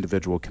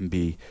individual can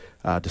be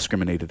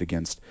discriminated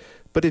against.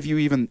 But if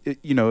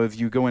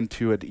you go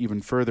into it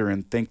even further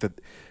and think that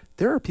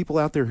there are people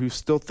out there who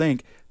still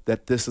think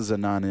that this is a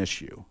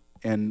non-issue,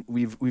 and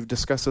we've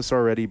discussed this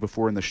already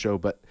before in the show,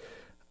 but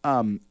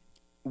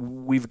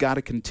we've got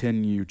to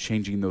continue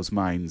changing those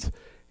minds.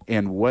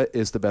 And what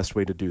is the best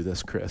way to do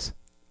this, Chris?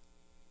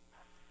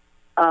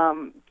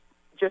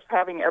 Just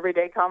having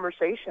everyday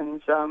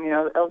conversations,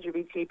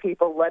 LGBT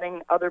people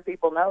letting other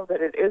people know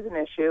that it is an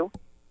issue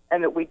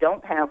and that we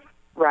don't have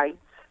rights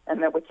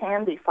and that we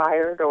can be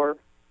fired or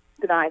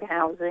denied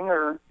housing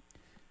or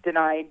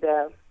denied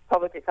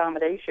public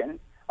accommodation.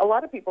 A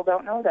lot of people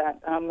don't know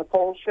that. The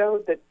polls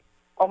showed that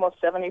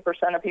almost 70%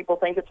 of people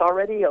think it's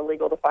already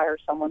illegal to fire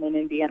someone in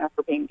Indiana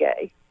for being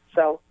gay.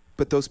 So,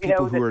 but those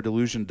people who are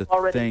delusioned to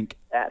think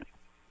that.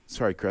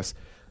 Sorry, Chris.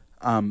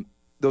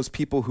 Those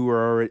people who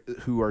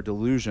are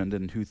delusioned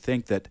and who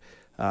think that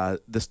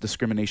this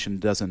discrimination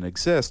doesn't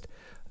exist,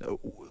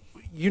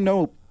 you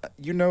know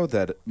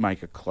that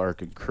Micah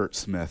Clark and Kurt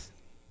Smith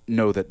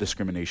know that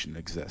discrimination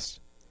exists.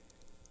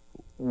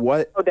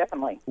 Oh,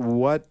 definitely.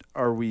 What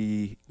are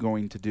we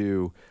going to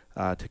do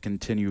to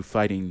continue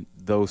fighting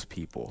those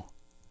people?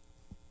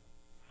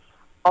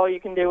 All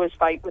you can do is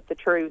fight with the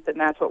truth, and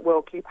that's what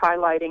we'll keep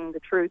highlighting, the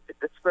truth that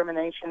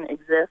discrimination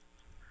exists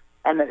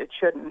and that it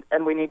shouldn't,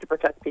 and we need to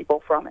protect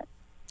people from it.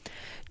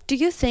 Do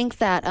you think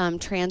that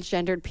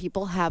transgendered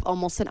people have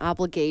almost an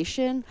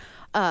obligation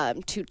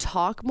to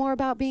talk more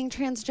about being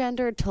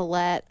transgendered, to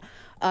let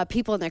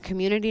people in their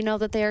community know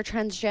that they are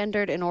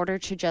transgendered in order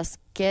to just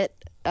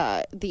get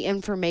the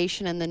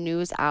information and the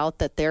news out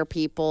that they're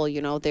people,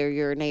 they're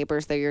your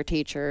neighbors, they're your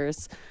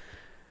teachers?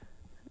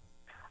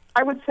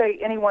 I would say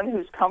anyone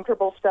who's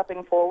comfortable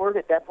stepping forward,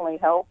 it definitely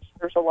helps.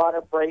 There's a lot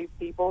of brave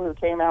people who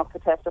came out to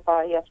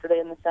testify yesterday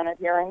in the Senate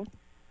hearing,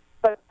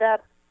 but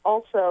that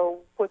also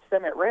puts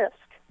them at risk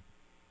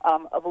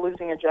of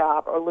losing a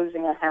job or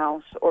losing a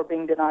house or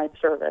being denied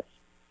service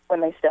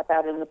when they step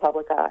out into the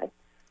public eye.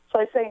 So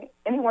I say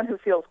anyone who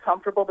feels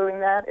comfortable doing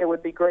that, it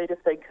would be great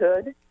if they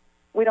could.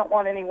 We don't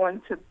want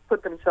anyone to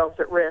put themselves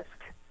at risk.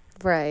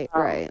 Right.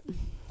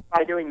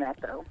 By doing that,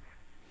 though.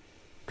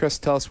 Chris,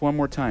 tell us one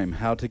more time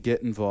how to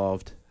get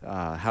involved,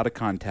 how to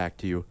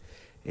contact you,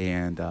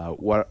 and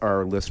what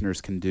our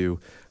listeners can do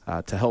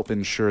to help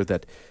ensure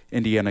that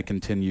Indiana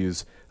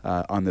continues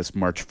on this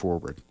march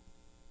forward.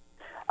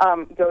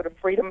 Go to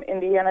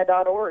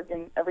freedomindiana.org,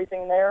 and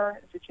everything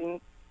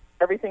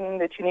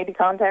that you need to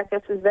contact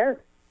us is there.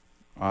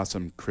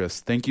 Awesome, Chris.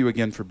 Thank you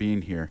again for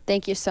being here.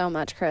 Thank you so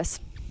much, Chris.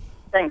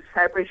 Thanks.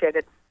 I appreciate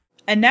it.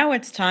 And now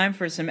it's time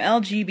for some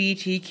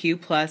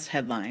LGBTQ plus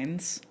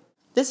headlines.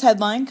 This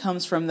headline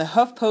comes from the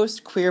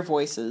HuffPost Queer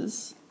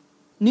Voices.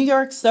 New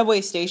York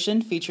subway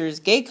station features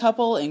gay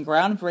couple in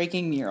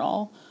groundbreaking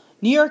mural.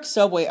 New York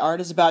subway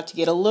art is about to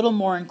get a little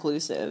more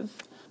inclusive.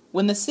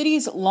 When the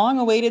city's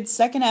long-awaited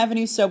 2nd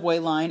Avenue subway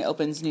line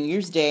opens New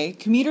Year's Day,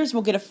 commuters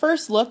will get a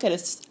first look at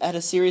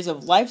a series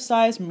of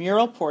life-size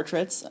mural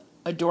portraits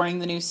adoring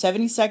the new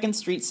 72nd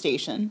Street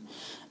station,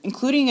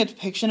 including a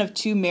depiction of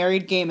two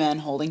married gay men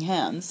holding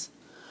hands.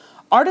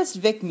 Artist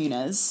Vic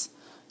Muniz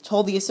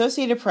told the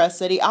Associated Press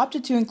that he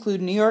opted to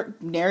include New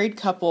York married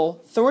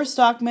couple Thor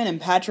Stockman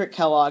and Patrick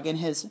Kellogg in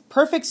his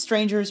Perfect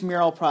Strangers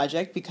mural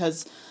project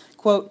because,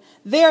 quote,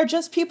 they are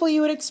just people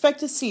you would expect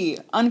to see,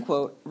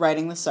 unquote,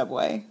 riding the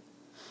subway.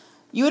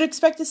 You would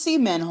expect to see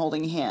men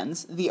holding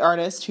hands, the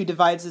artist, who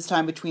divides his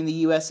time between the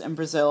U.S. and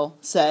Brazil,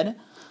 said.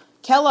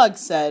 Kellogg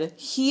said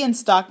he and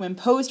Stockman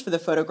posed for the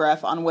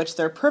photograph on which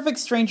their Perfect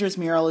Strangers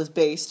mural is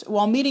based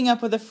while meeting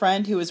up with a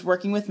friend who was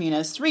working with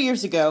Muniz 3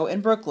 years ago in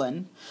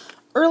Brooklyn.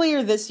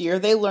 Earlier this year,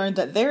 they learned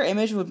that their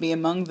image would be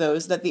among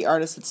those that the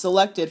artist had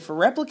selected for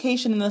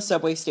replication in the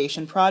subway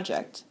station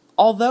project.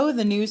 Although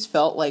the news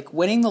felt like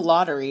winning the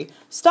lottery,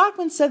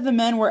 Stockman said the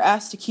men were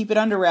asked to keep it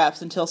under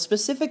wraps until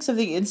specifics of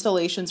the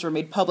installations were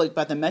made public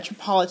by the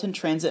Metropolitan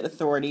Transit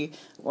Authority,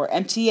 or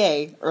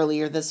MTA,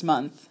 earlier this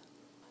month.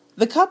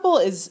 The couple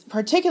is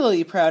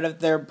particularly proud of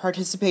their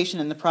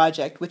participation in the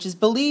project, which is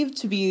believed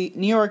to be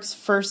New York's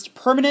first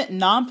permanent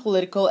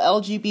non-political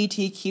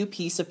LGBTQ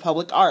piece of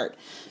public art,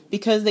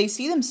 because they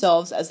see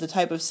themselves as the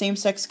type of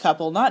same-sex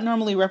couple not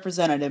normally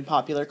represented in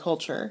popular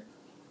culture.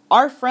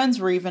 Our friends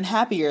were even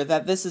happier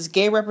that this is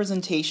gay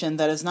representation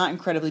that is not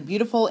incredibly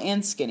beautiful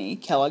and skinny,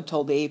 Kellogg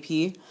told the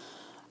AP.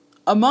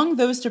 Among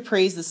those to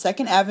praise the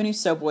 2nd Avenue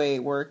subway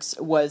works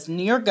was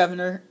New York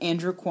Governor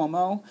Andrew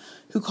Cuomo,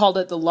 who called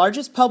it the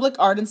largest public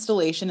art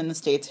installation in the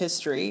state's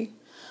history.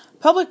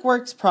 Public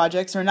works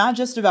projects are not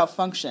just about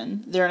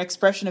function, they're an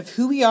expression of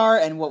who we are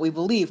and what we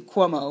believe,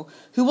 Cuomo,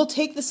 who will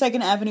take the 2nd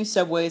Avenue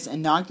subway's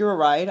inaugural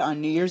ride on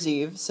New Year's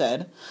Eve,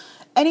 said.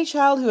 Any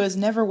child who has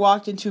never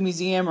walked into a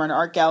museum or an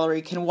art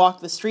gallery can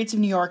walk the streets of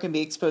New York and be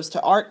exposed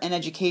to art and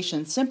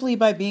education simply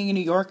by being a New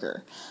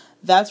Yorker.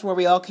 That's where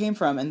we all came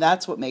from, and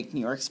that's what makes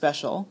New York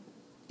special.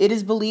 It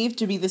is believed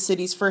to be the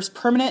city's first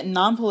permanent,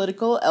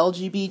 non-political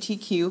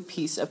LGBTQ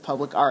piece of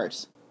public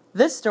art.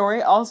 This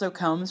story also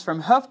comes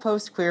from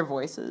HuffPost Queer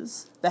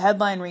Voices. The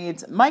headline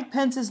reads, Mike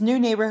Pence's new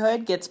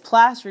neighborhood gets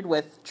plastered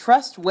with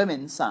Trust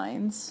Women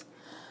signs.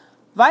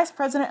 Vice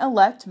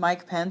President-elect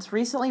Mike Pence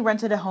recently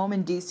rented a home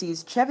in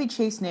D.C.'s Chevy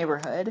Chase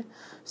neighborhood.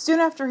 Soon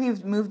after he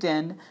moved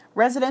in,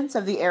 residents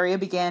of the area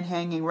began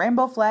hanging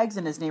rainbow flags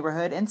in his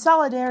neighborhood in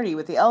solidarity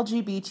with the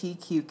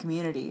LGBTQ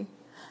community.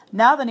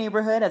 Now the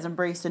neighborhood has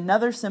embraced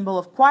another symbol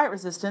of quiet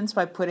resistance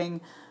by putting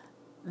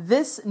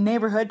This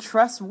Neighborhood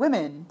Trusts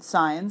Women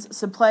signs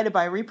supplied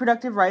by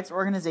reproductive rights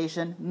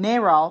organization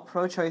NARAL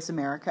Pro-Choice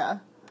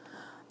America.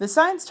 The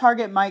signs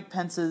target Mike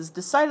Pence's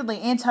decidedly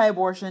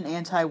anti-abortion,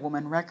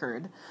 anti-woman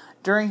record.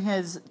 During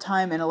his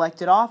time in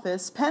elected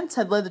office, Pence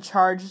had led the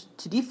charge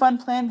to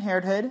defund Planned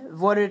Parenthood,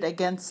 voted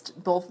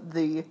against both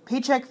the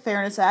Paycheck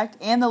Fairness Act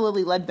and the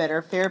Lilly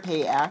Ledbetter Fair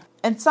Pay Act,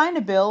 and signed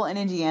a bill in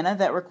Indiana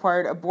that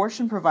required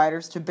abortion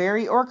providers to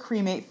bury or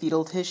cremate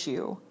fetal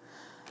tissue.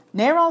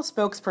 NARAL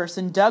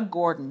spokesperson Doug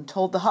Gordon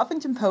told the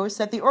Huffington Post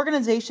that the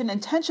organization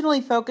intentionally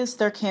focused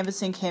their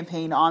canvassing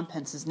campaign on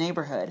Pence's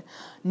neighborhood,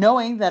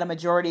 knowing that a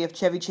majority of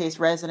Chevy Chase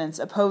residents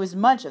opposed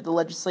much of the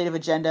legislative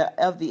agenda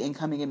of the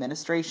incoming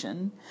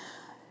administration.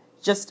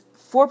 Just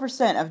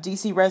 4% of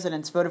D.C.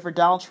 residents voted for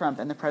Donald Trump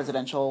in the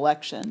presidential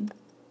election.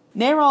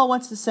 NARAL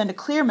wants to send a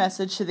clear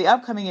message to the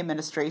upcoming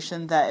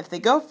administration that if they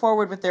go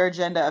forward with their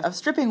agenda of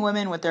stripping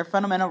women with their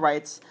fundamental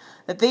rights,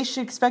 that they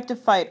should expect to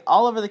fight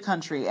all over the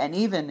country and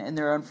even in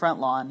their own front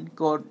lawn,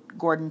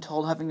 Gordon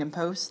told Huffington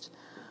Post.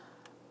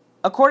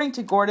 According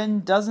to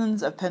Gordon,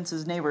 dozens of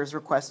Pence's neighbors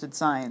requested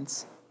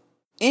signs.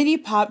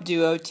 Indie pop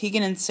duo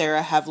Tegan and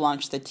Sara have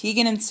launched the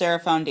Tegan and Sara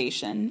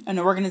Foundation, an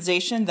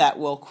organization that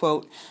will,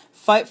 quote,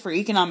 fight for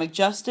economic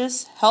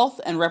justice,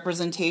 health, and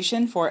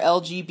representation for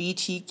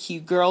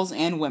LGBTQ girls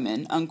and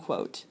women,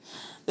 unquote.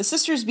 The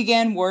sisters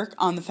began work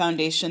on the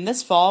foundation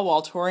this fall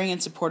while touring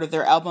in support of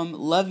their album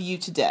Love You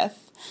to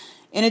Death.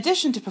 In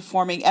addition to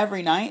performing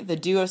every night, the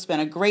duo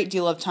spent a great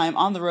deal of time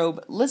on the road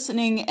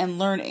listening and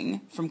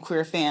learning from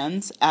queer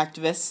fans,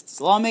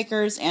 activists,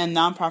 lawmakers, and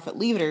nonprofit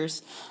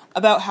leaders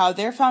about how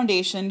their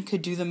foundation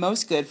could do the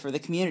most good for the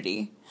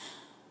community.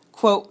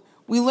 Quote,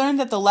 we learned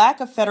that the lack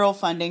of federal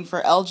funding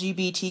for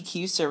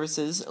LGBTQ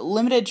services,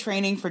 limited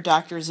training for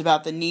doctors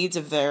about the needs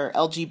of their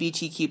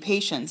LGBTQ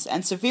patients,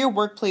 and severe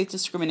workplace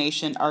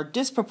discrimination are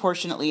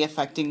disproportionately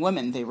affecting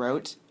women, they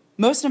wrote.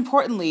 Most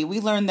importantly, we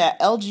learned that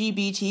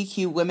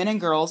LGBTQ women and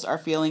girls are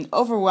feeling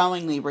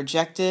overwhelmingly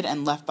rejected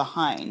and left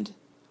behind.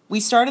 We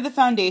started the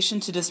foundation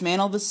to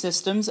dismantle the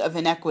systems of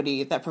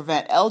inequity that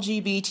prevent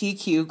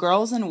LGBTQ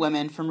girls and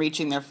women from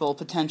reaching their full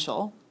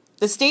potential.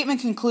 The statement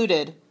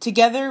concluded,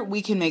 together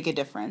we can make a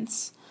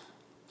difference.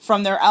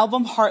 From their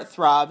album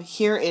Heartthrob,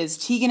 here is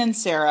Tegan and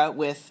Sara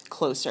with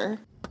Closer.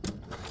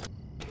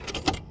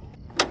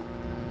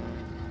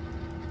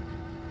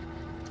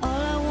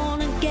 All I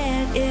wanna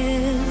get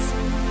is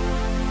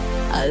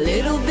a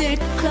little bit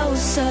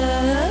closer.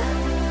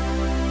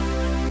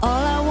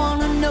 All I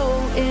wanna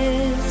know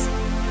is,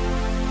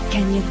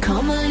 can you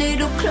come a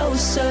little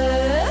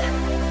closer?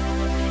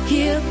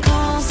 Here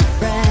comes the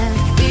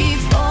breath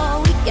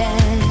before we get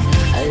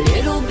a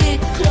little bit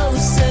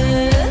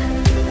closer.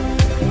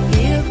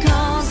 Here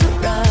comes the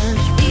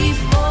rush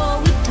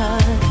before we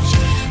touch.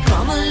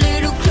 Come a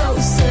little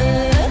closer.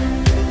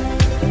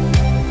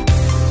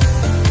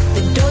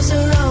 The doors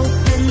are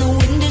open, the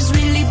wind is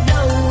really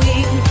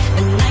blowing.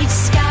 The night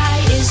sky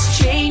is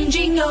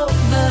changing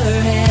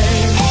overhead.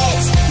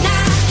 It's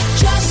not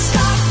just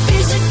our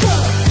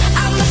physical.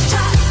 I'm the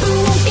type who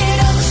won't get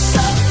ever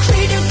so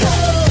critical.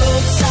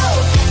 So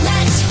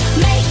let's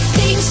make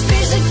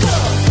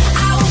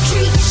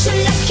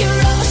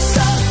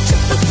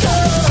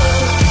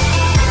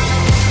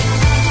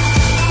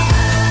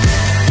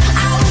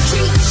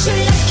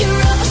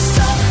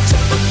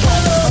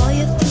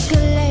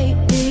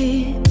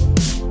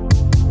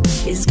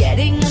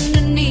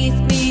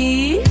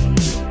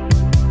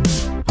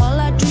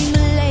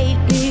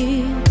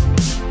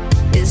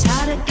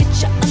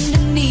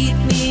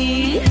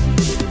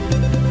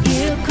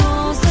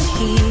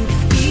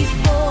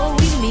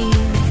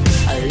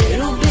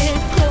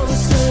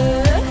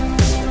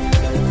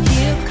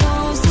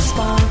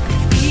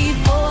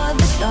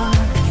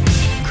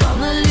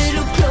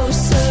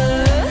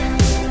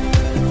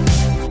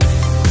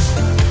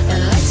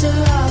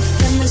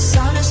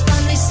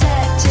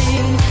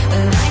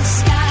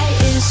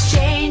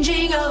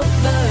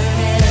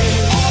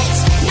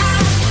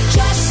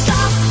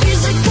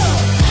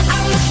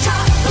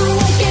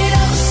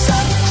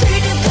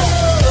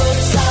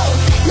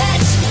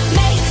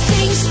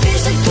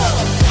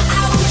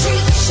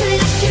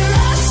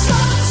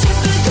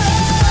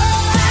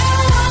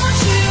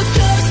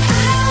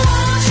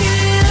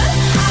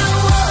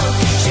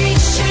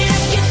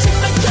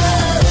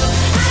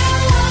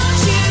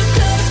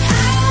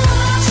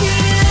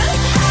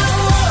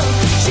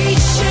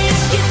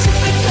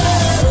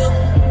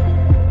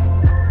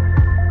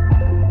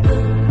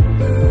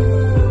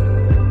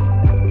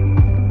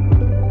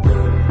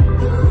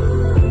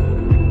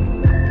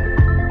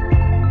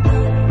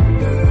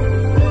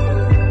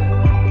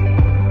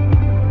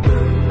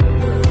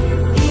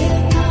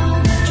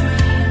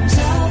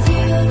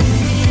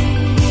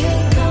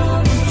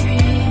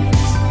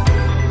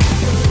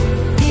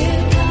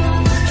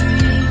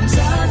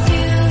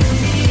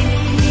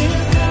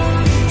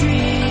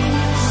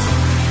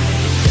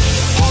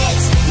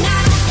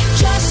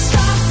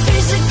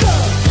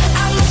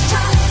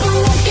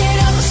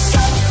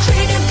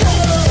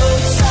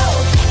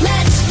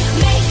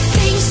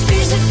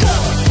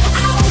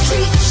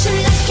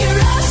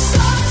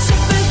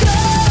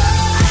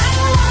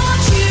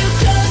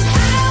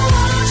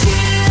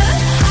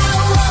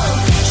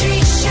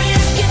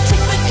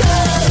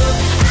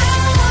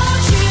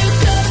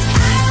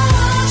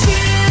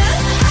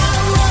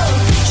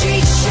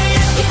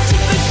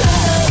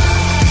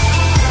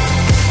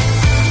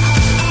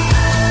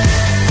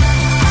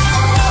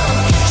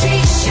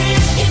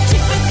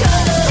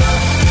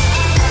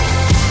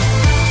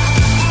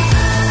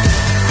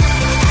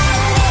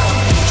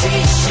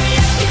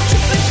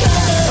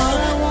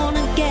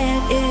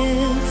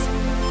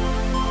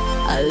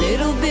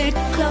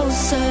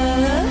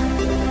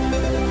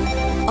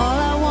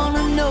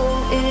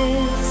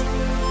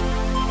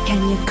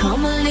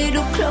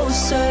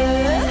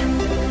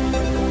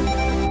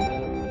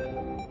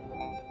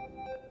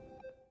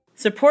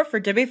Support for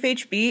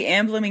WFHB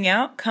and Blooming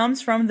Out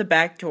comes from The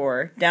Back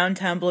Door,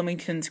 downtown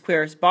Bloomington's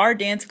queerest bar,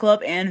 dance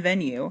club, and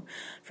venue.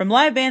 From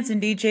live bands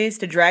and DJs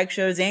to drag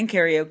shows and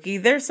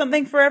karaoke, there's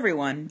something for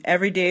everyone,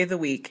 every day of the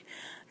week.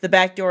 The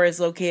Back Door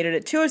is located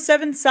at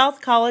 207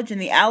 South College in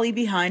the alley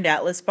behind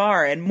Atlas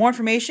Bar, and more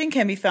information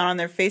can be found on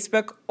their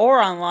Facebook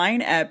or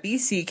online at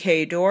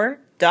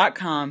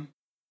bckdoor.com.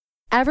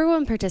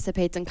 Everyone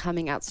participates in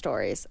coming out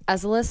stories,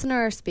 as a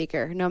listener or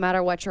speaker, no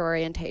matter what your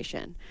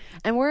orientation.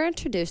 And we're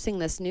introducing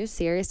this new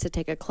series to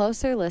take a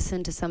closer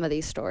listen to some of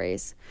these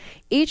stories.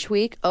 Each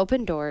week,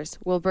 Open Doors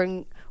will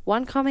bring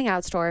one coming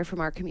out story from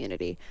our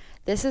community.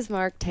 This is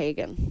Mark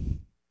Tagan.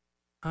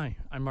 Hi,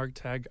 I'm Mark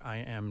Tagg. I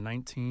am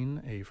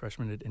 19, a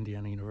freshman at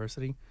Indiana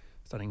University,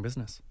 studying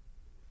business.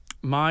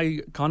 My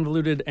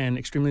convoluted and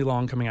extremely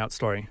long coming out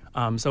story.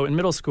 So in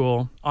middle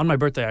school, on my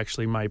birthday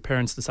actually, my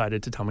parents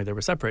decided to tell me they were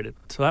separated.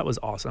 So that was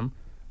awesome.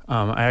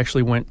 I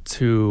actually went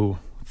to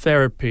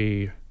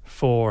therapy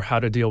for how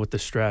to deal with the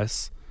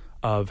stress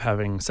of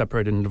having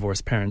separated and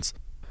divorced parents.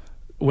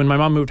 When my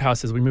mom moved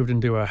houses, we moved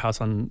into a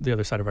house on the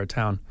other side of our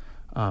town.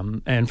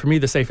 And for me,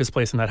 the safest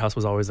place in that house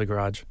was always the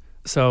garage.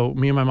 So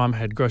me and my mom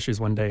had groceries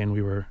one day, and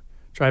we were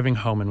driving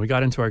home, and we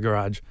got into our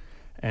garage,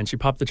 and she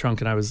popped the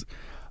trunk, and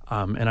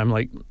I'm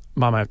like,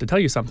 Mom, I have to tell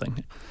you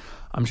something.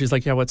 She's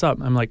like, yeah, what's up?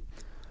 I'm like,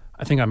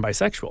 I think I'm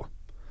bisexual.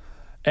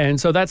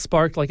 And so that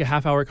sparked like a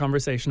half-hour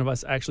conversation of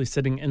us actually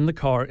sitting in the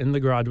car, in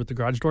the garage with the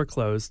garage door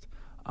closed,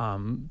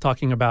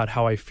 talking about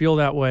how I feel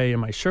that way.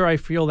 Am I sure I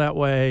feel that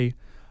way?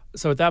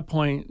 So at that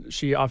point,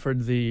 she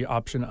offered the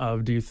option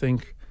of, do you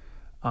think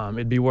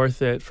it'd be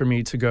worth it for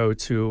me to go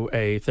to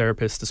a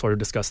therapist to sort of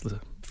discuss the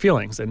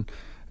feelings? And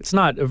it's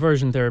not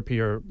aversion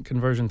therapy or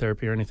conversion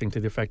therapy or anything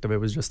to the effect of it. It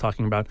was just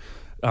talking about,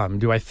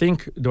 do I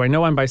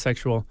know I'm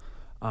bisexual,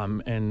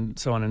 and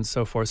so on and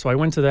so forth. So I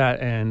went to that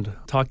and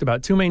talked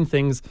about two main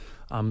things.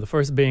 The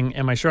first being,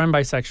 am I sure I'm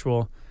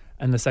bisexual?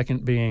 And the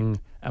second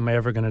being, am I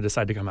ever going to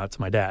decide to come out to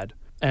my dad?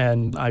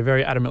 And I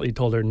very adamantly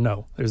told her,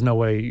 no, there's no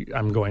way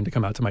I'm going to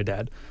come out to my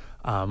dad.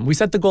 We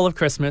set the goal of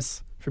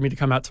Christmas for me to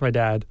come out to my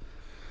dad.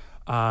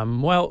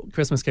 Well,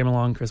 Christmas came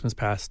along, Christmas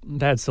passed.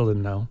 Dad still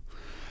didn't know.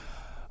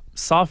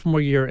 Sophomore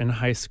year in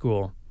high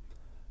school,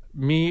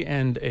 me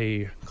and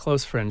a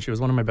close friend, she was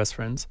one of my best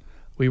friends,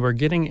 we were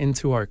getting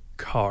into our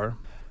car.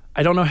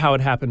 I don't know how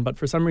it happened, but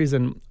for some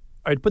reason,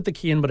 I'd put the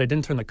key in, but I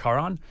didn't turn the car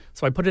on.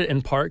 So I put it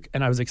in park,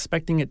 and I was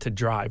expecting it to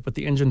drive, but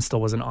the engine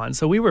still wasn't on.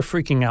 So we were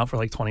freaking out for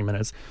like 20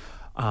 minutes.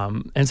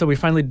 And so we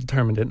finally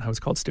determined it. I was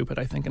called stupid,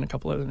 I think, and a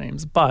couple other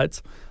names.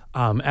 But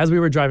as we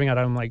were driving out,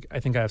 I'm like, I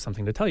think I have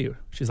something to tell you.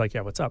 She's like,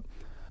 yeah, what's up?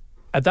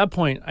 At that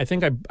point, I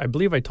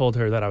believe I told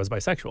her that I was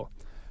bisexual.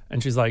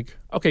 And she's like,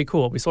 okay,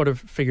 cool. We sort of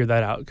figured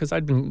that out because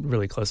I'd been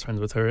really close friends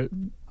with her.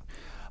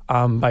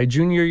 By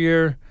junior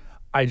year,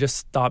 I just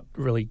stopped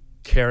really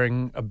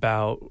caring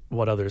about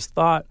what others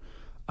thought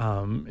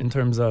in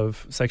terms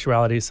of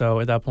sexuality.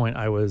 So at that point,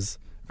 I was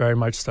very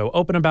much so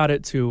open about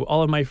it to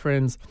all of my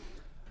friends.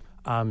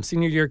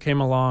 Senior year came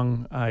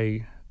along.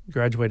 I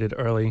graduated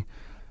early.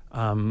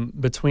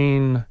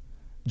 Between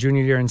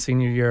junior year and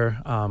senior year,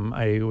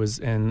 I was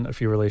in a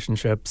few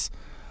relationships.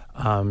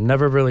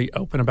 Never really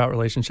open about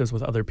relationships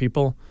with other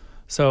people.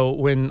 So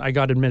when I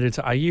got admitted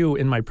to IU,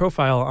 in my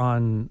profile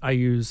on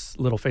IU's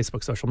little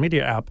Facebook social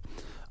media app,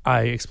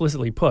 I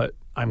explicitly put,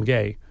 I'm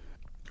gay.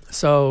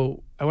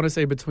 So I want to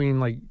say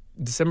between like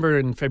December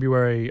and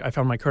February, I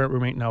found my current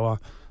roommate, Noah.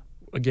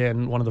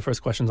 Again, one of the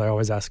first questions I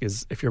always ask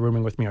is, if you're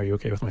rooming with me, are you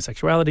okay with my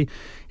sexuality?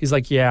 He's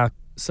like, yeah.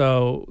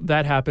 So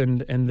that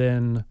happened, and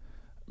then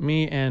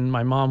me and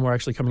my mom were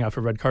actually coming out for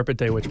Red Carpet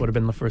Day, which would have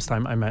been the first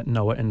time I met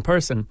Noah in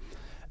person.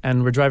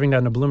 And we're driving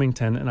down to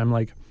Bloomington, and I'm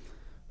like,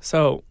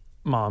 so,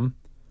 Mom,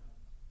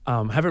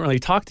 haven't really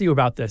talked to you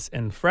about this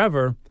in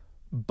forever,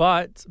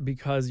 but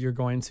because you're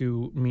going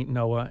to meet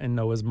Noah and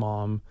Noah's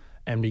mom,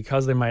 and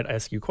because they might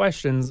ask you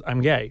questions,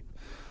 I'm gay.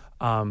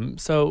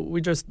 So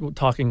we just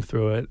talking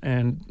through it,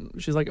 and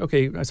she's like,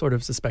 okay, I sort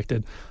of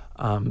suspected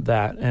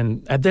that.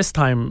 And at this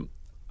time,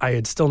 I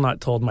had still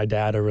not told my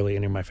dad or really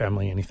any of my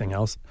family anything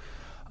else.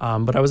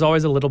 But I was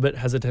always a little bit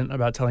hesitant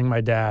about telling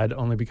my dad,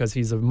 only because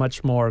he's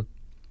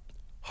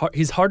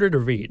he's harder to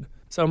read.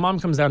 So Mom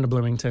comes down to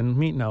Bloomington,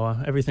 meet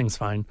Noah, everything's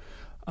fine.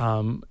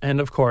 And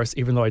of course,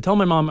 even though I tell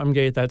my mom I'm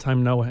gay at that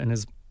time, Noah and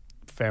his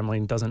family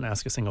doesn't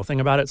ask a single thing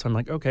about it. So I'm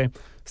like, okay,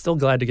 still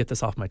glad to get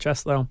this off my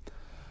chest though.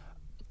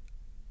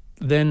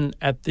 Then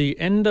at the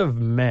end of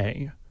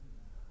May,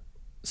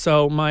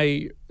 so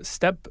my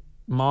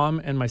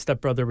stepmom and my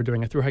stepbrother were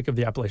doing a thru hike of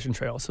the Appalachian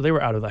Trail. So they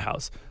were out of the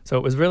house. So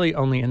it was really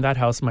only in that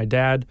house, my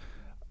dad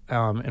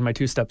and my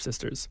two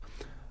stepsisters.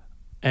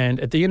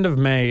 And at the end of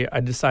May, I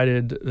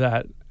decided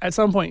that at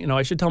some point,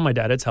 I should tell my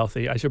dad it's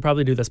healthy. I should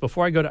probably do this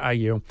before I go to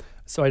IU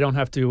so I don't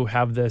have to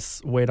have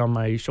this weight on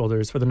my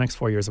shoulders for the next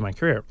 4 years of my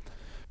career.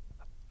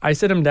 I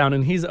sit him down,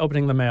 and he's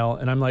opening the mail,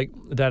 and I'm like,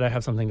 Dad, I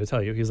have something to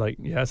tell you. He's like,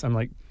 yes. I'm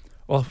like,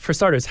 well, for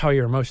starters, how are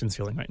your emotions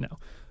feeling right now?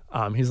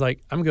 He's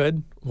like, I'm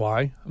good.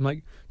 Why? I'm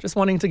like, just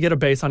wanting to get a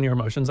base on your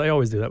emotions. I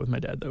always do that with my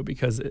dad, though,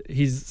 because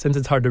since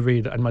it's hard to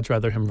read, I'd much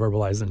rather him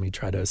verbalize than me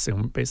try to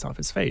assume based off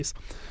his face.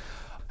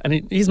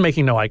 And he's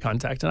making no eye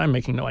contact, and I'm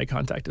making no eye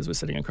contact as we're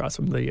sitting across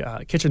from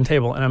the kitchen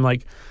table. And I'm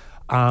like,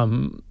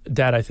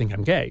 Dad, I think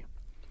I'm gay.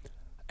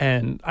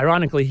 And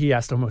ironically, he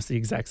asked almost the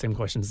exact same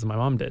questions as my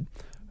mom did.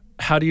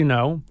 How do you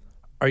know?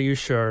 Are you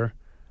sure?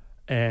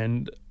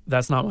 And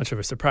that's not much of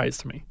a surprise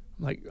to me.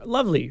 I'm like,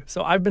 lovely.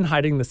 So I've been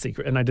hiding the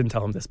secret, and I didn't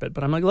tell him this bit,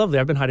 but I'm like, lovely.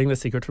 I've been hiding the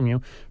secret from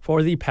you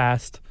for the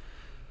past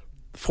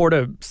 4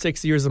 to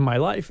 6 years of my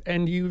life,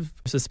 and you've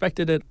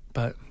suspected it.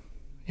 But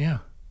yeah,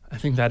 I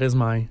think that is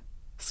my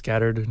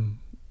scattered and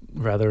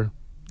rather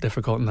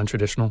difficult and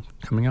untraditional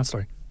coming out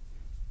story.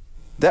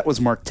 That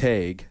was Mark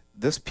Tague.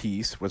 This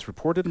piece was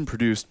reported and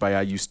produced by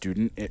IU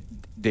student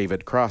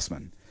David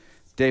Crossman.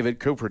 David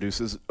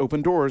co-produces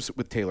Open Doors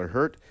with Taylor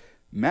Hurt,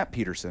 Matt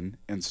Peterson,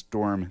 and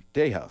Storm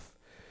Dayhuff.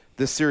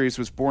 This series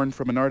was born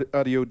from an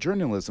audio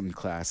journalism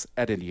class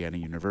at Indiana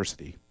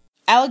University.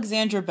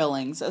 Alexandra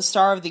Billings, a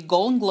star of the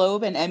Golden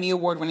Globe and Emmy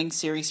Award-winning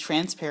series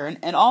Transparent,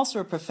 and also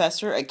a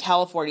professor at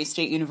California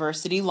State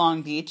University,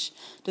 Long Beach,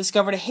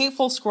 discovered a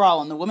hateful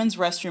scrawl in the women's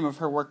restroom of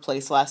her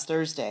workplace last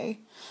Thursday.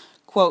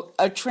 Quote,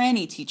 "A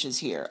tranny teaches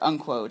here,"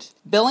 unquote.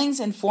 Billings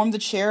informed the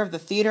chair of the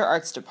theater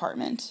arts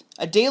department.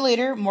 A day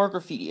later, more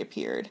graffiti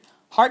appeared.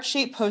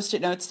 Heart-shaped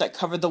post-it notes that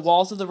covered the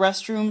walls of the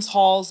restrooms,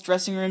 halls,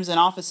 dressing rooms, and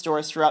office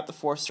doors throughout the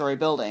 4-story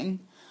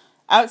building.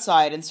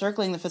 Outside,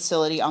 encircling the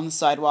facility on the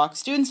sidewalk,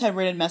 students had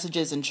written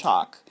messages in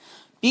chalk.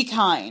 Be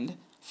kind.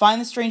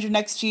 Find the stranger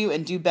next to you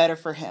and do better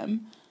for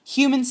him.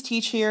 Humans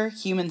teach here,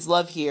 humans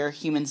love here,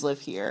 humans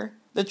live here.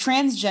 The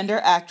transgender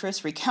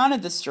actress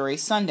recounted the story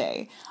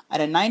Sunday at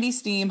a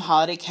 90s-themed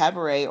holiday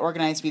cabaret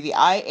organized by the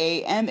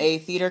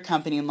IAMA Theater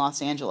Company in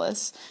Los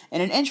Angeles, in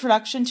an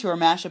introduction to her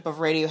mashup of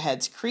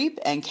Radiohead's Creep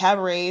and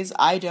Cabaret's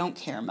I Don't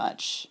Care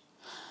Much.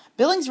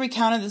 Billings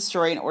recounted the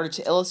story in order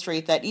to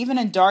illustrate that even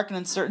in dark and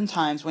uncertain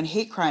times when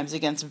hate crimes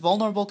against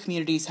vulnerable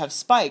communities have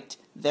spiked,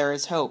 there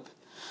is hope.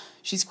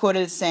 She's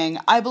quoted as saying,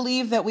 "I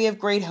believe that we have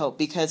great hope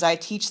because I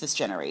teach this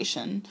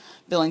generation,"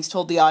 Billings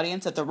told the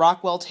audience at the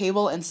Rockwell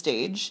table and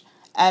stage,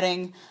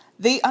 adding,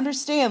 "They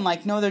understand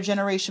like no other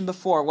generation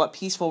before what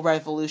peaceful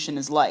revolution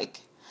is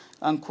like,"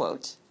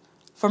 unquote.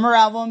 From her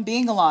album,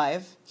 Being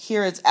Alive,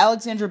 here is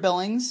Alexandra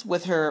Billings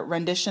with her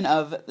rendition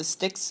of the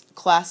Styx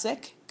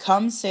classic,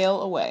 Come Sail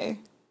Away.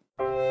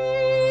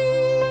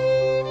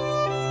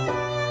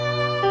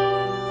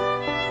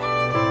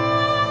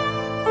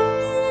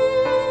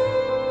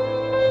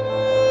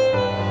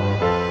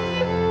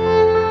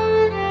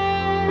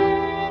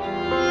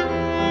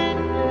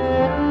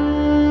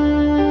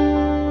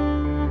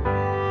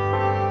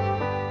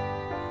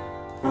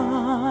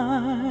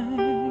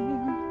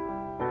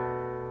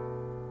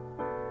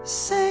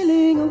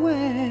 Sailing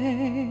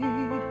away,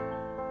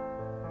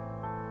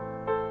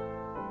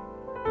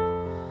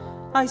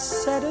 I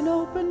set an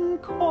open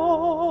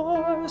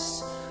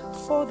course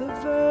for the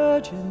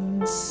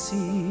virgin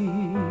sea,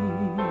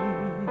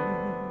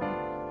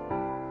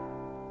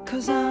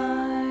 'cause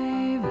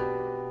I've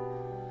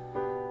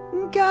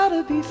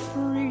gotta be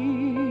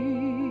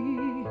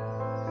free,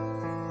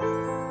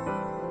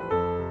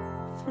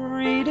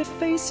 free to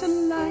face a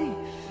life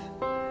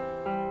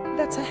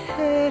that's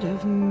ahead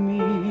of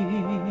me.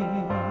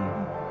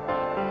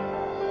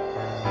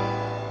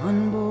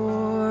 On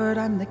board,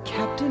 I'm the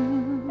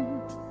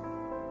captain,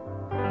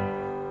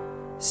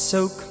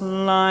 so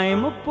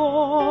climb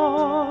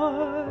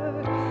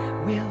aboard.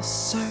 We'll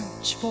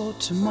search for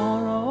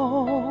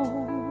tomorrow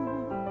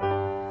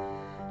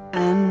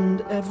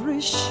and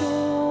every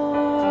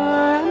shore,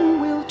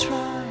 and we'll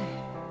try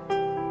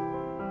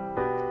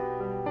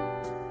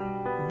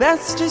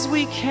best as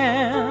we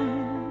can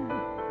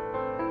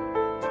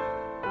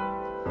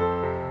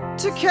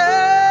to carry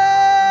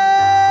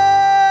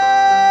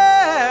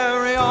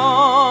on.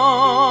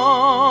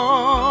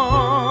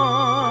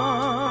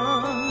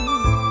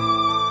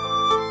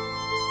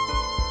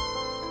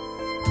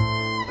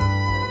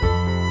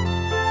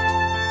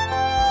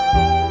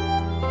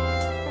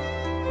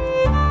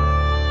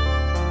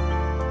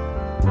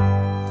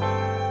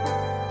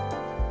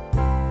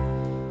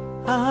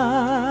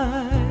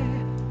 I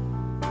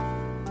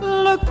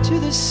look to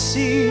the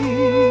sea,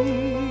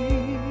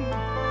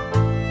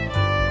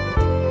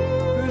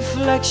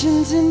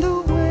 reflections in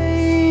the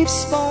waves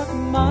spark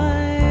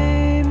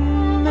my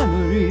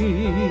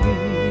memory.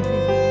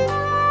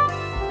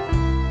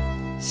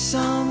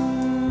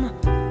 Some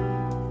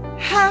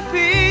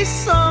happy,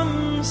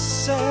 some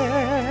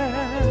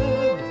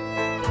sad.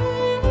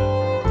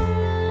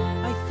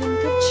 I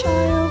think of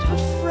childhood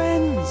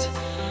friends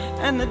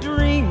and the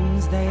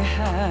dreams they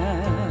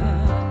had.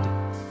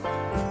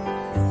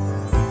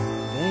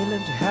 They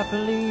lived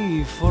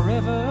happily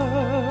forever,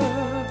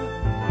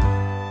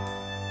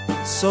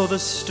 so the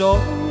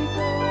story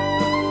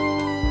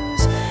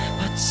goes,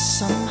 but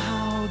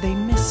somehow they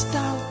missed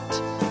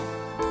out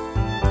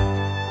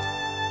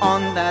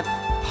on that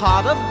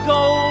pot of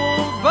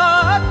gold.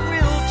 But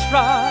we'll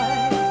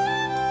try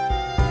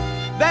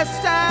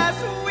best as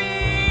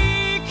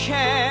we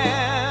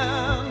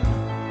can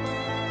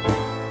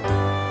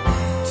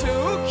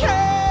to carry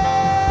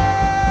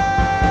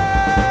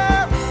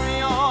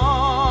on.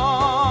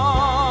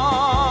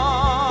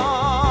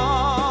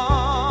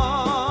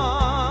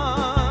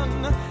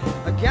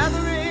 A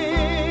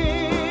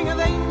gathering of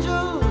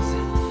angels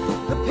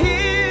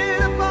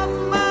appeared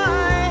above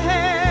my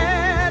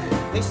head.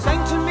 They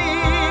sang to me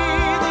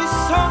this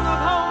song of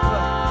hope,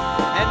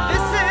 and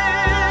this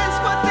is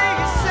what they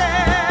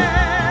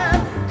said.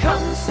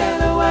 Come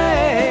sail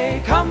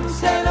away, come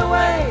sail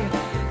away,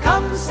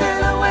 come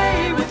sail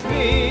away with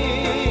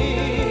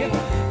me.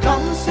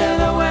 Come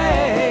sail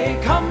away,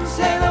 come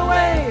sail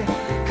away,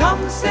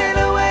 come sail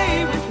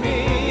away with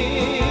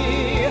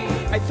me.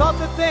 I thought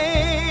that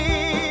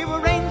they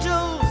were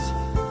angels,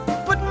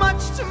 but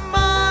much to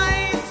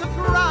my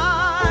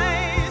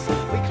surprise,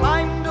 we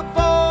climbed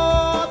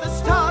aboard the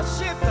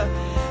starship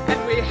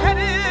and we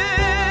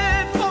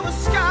headed for the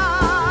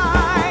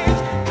skies.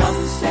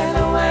 Come sail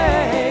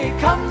away,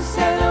 come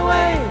sail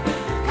away,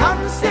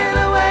 come sail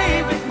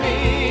away with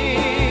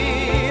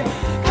me.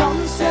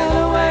 Come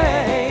sail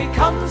away,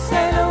 come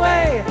sail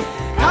away,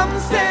 come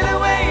sail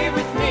away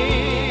with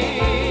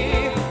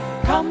me.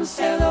 Come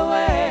sail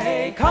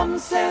away, come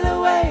sail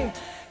away,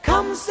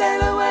 come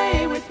sail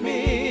away with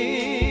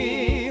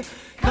me.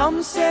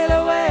 Come sail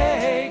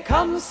away,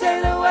 come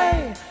sail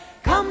away,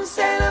 come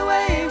sail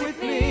away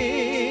with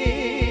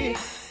me.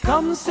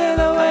 Come sail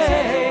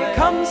away,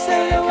 come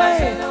sail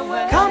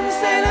away, come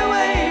sail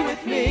away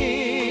with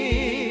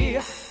me.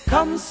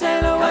 Come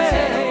sail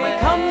away,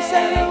 come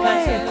sail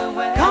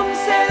away, come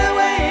sail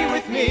away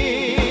with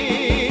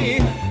me.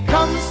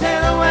 Come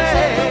sail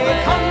away,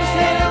 come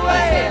sail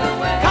away,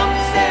 come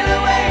sail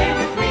away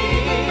with me.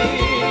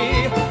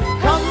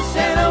 Come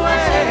sail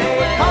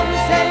away, come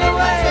sail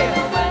away,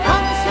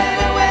 come sail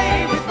away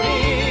with me.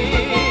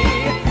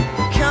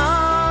 Come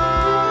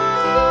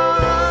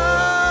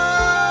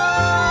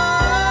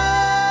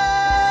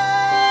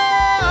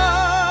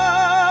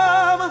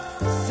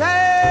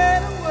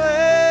sail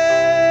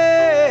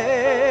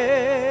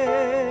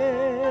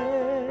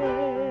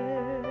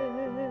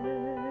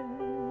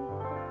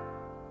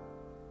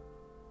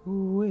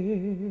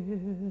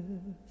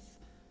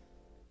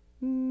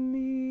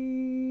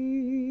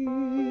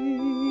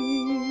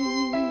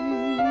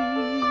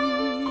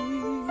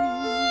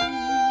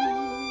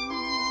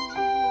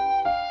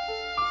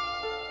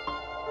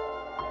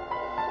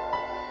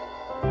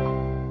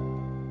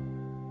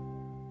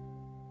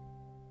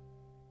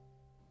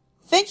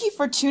Thank you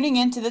for tuning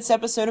in to this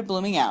episode of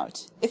Blooming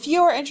Out. If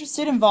you are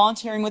interested in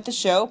volunteering with the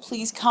show,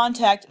 please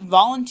contact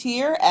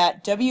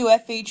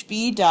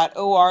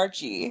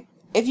volunteer@wfhb.org.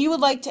 If you would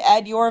like to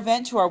add your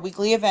event to our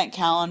weekly event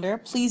calendar,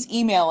 please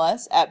email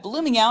us at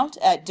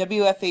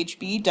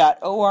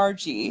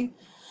bloomingout@wfhb.org.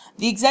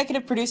 The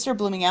executive producer of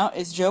Blooming Out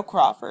is Joe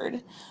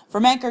Crawford.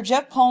 From anchor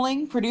Jeff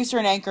Poling, producer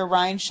and anchor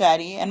Ryan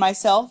Shaddy, and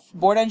myself,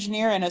 board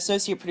engineer and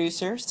associate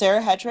producer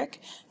Sarah Hetrick,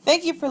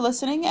 thank you for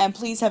listening, and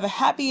please have a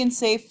happy and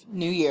safe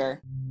New Year.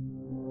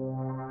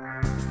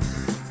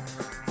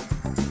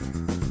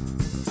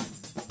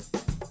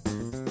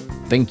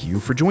 Thank you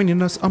for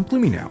joining us on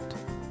Blooming Out.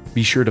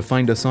 Be sure to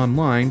find us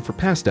online for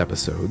past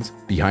episodes,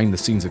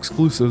 behind-the-scenes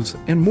exclusives,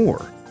 and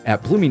more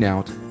at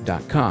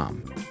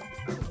bloomingout.com.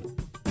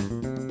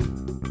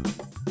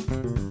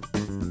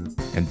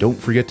 And don't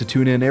forget to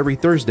tune in every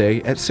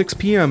Thursday at 6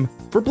 p.m.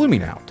 for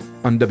Blooming Out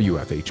on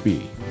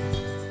WFHB.